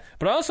for that.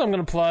 But also, I'm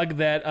going to plug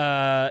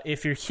that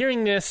if you're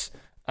hearing this,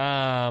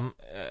 then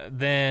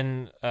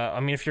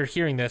if you're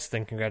hearing this,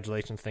 then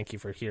congratulations. Thank you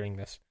for hearing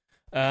this.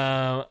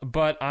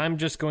 But I'm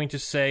just going to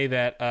say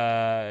that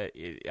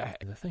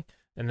the thing.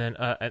 And then,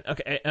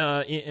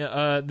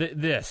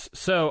 this.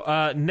 So,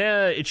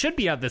 it should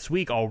be out this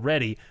week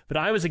already, but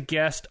I was a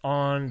guest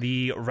on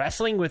the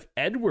Wrestling with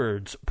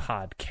Edwards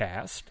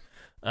podcast.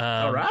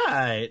 All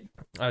right.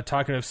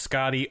 Talking to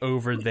Scotty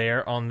over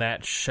there on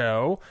that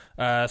show.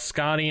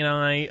 Scotty and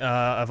I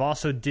have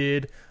also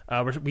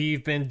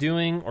we've been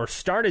doing or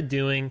started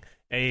doing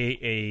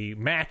a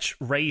match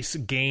race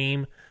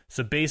game.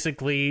 So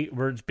basically,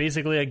 it's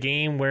basically a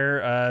game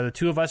where the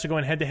two of us are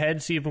going head-to-head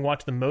to see if we can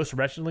watch the most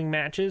wrestling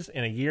matches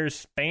in a year's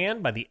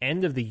span by the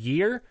end of the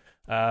year.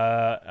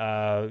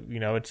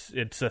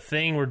 It's a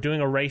thing. We're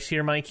doing a race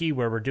here, Mikey,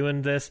 where we're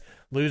doing this.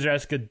 Loser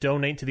has to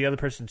donate to the other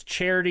person's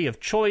charity of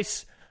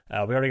choice. We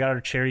already got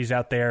our charities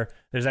out there.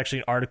 There's actually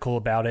an article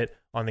about it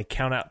on the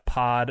Countout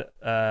Pod,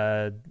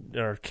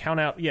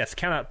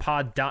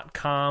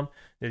 countoutpod.com.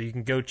 You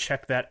can go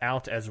check that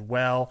out as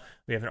well.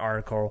 We have an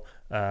article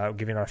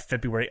giving our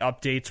February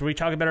updates where we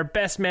talk about our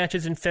best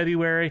matches in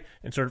February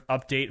and sort of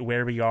update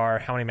where we are,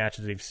 how many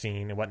matches we've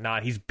seen, and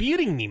whatnot. He's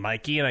beating me,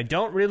 Mikey, and I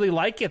don't really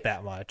like it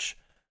that much.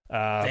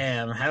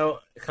 Damn,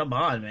 come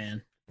on,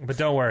 man. But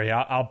don't worry,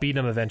 I'll beat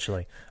him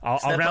eventually. I'll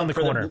round the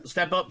corner.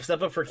 Step up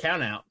for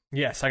Countout.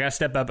 Yes, I got to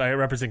step up. I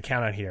represent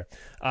Countout here.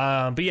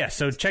 But yeah,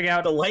 so check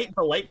out the light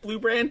blue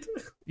brand.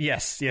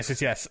 Yes.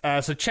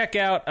 So check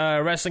out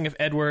Wrestling of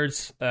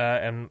Edwards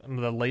and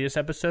the latest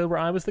episode where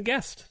I was the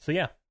guest. So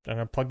yeah, I'm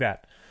gonna plug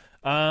that.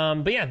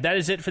 But yeah, that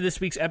is it for this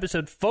week's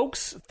episode,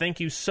 folks.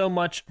 Thank you so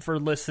much for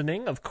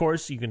listening. Of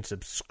course, you can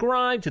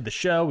subscribe to the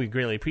show. We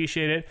greatly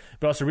appreciate it.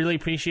 But also really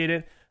appreciate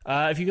it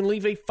if you can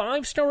leave a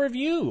 5-star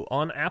review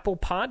on Apple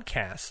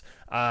Podcasts.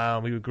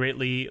 We would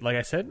greatly, like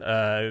I said,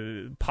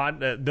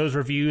 those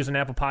reviews on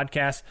Apple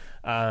Podcasts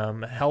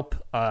help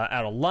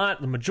out a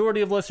lot. The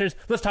majority of listeners,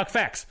 let's talk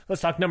facts,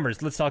 let's talk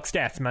numbers, let's talk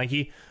stats,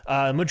 Mikey.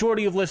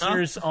 Majority of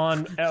listeners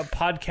on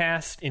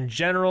podcasts in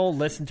general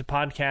listen to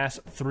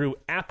podcasts through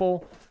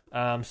Apple.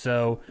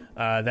 So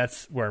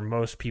that's where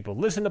most people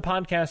listen to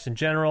podcasts in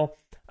general.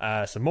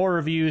 So more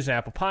reviews in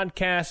Apple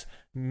Podcasts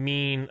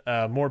mean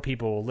more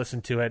people will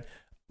listen to it.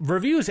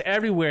 Reviews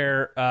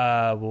everywhere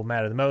will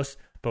matter the most,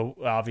 but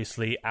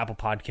obviously Apple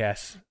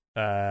Podcasts,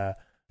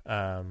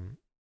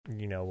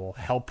 will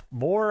help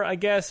more, I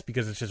guess,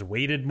 because it's just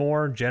weighted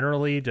more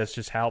generally.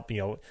 Just help,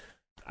 I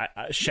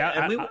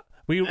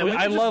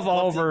love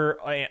all of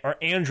our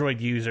Android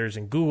users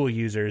and Google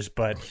users,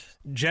 but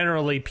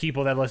generally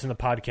people that listen to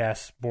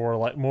podcasts more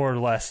or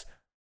less.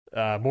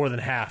 More than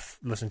half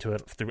listen to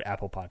it through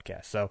Apple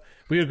Podcasts. So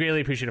we would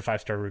greatly appreciate a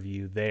 5-star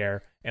review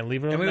there and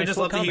leave it. And we would nice just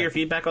love comment. to hear your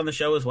feedback on the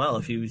show as well.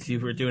 If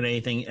we're doing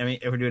anything,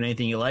 if we're doing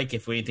anything you like,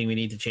 if we anything we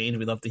need to change,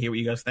 we'd love to hear what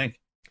you guys think.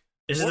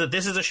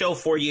 This is a show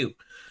for you.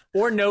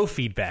 Or no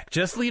feedback.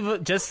 Just write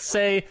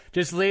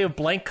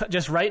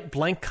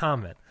blank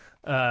comment.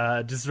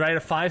 Just write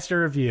a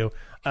 5-star review.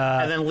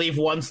 And then leave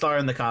 1 star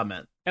in the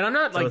comment. And I'm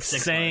not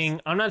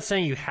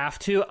saying you have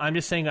to. I'm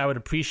just saying I would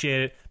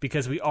appreciate it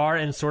because we are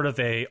in sort of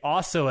a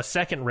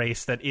second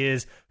race that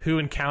is who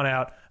in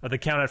Countout of the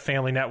Countout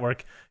Family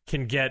Network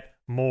can get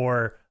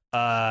more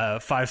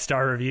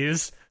 5-star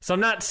reviews. So I'm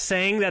not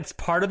saying that's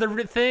part of the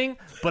thing,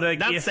 but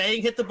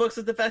saying Hit the Books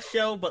is the best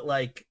show,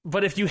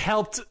 but if you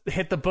helped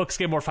Hit the Books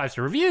get more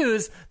 5-star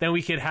reviews, then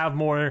we could have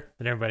more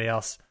than everybody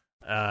else.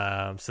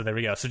 So there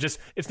we go. So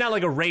it's not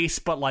like a race,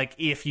 but like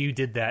if you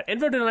did that and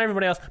voted on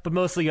everybody else, but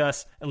mostly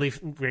us, and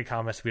leave great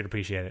comments, we'd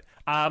appreciate it.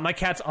 My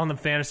cat's on the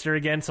banister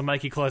again, so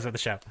Mikey, close out the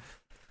show.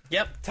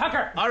 Yep.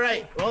 Tucker. All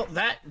right. Well,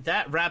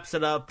 that wraps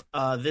it up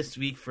this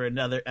week for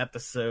another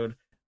episode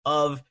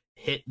of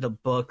Hit the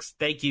Books.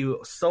 Thank you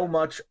so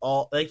much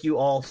Thank you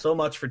all so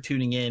much for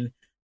tuning in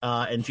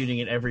and tuning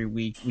in every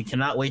week. We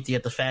cannot wait to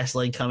get the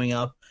Fastlane coming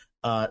up.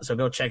 So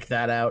go check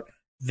that out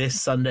this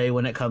Sunday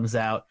when it comes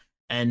out.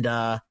 And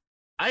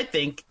I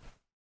think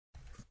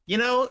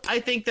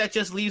that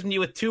just leaves me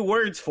with 2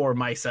 words for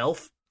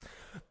myself.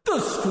 The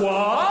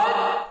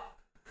Squad?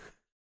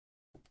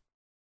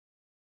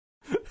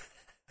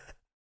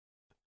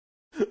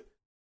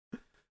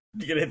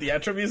 You gonna hit the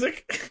outro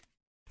music?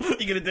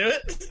 You gonna do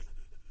it?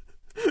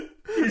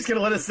 You're just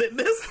gonna let us sit in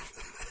this?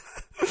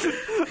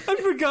 I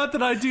forgot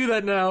that I do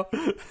that now.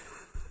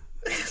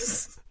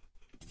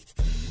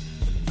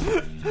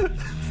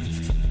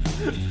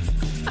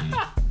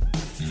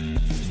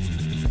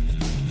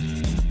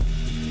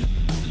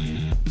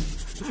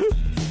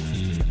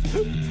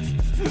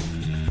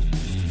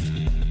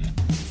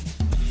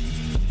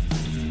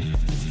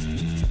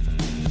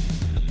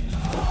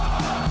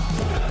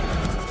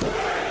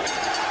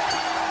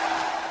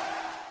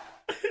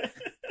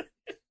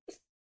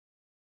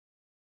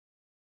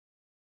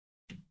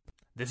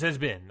 This has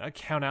been a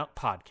Countout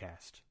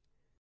Podcast.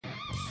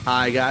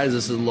 Hi, guys.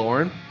 This is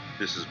Lauren.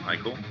 This is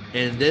Michael.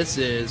 And this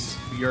is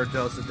Your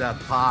Dose of Death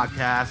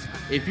Podcast.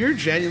 If you're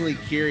genuinely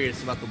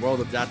curious about the world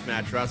of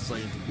deathmatch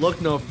wrestling,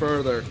 look no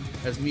further,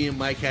 as me and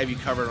Mike have you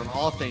covered on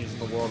all things in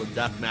the world of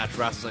deathmatch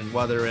wrestling,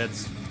 whether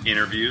it's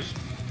interviews,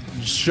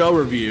 show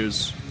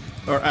reviews,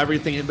 or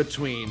everything in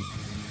between.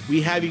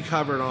 We have you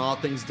covered on all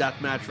things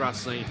deathmatch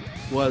wrestling,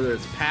 whether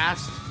it's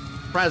past,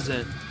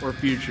 present, or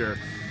future.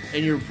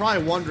 And you're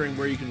probably wondering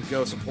where you can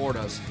go support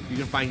us. You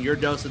can find Your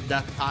Dose of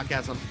Death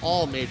podcast on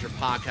all major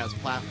podcast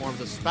platforms,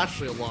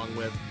 especially along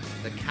with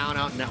the Count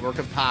Out network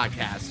of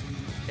podcasts.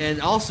 And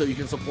also, you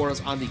can support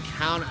us on the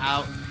Count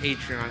Out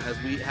Patreon,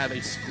 as we have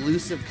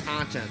exclusive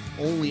content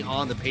only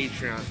on the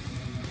Patreon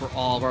for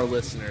all of our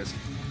listeners.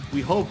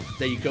 We hope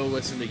that you go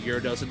listen to Your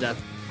Dose of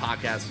Death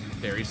podcast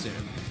very soon.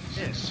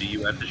 And see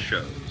you at the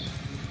shows.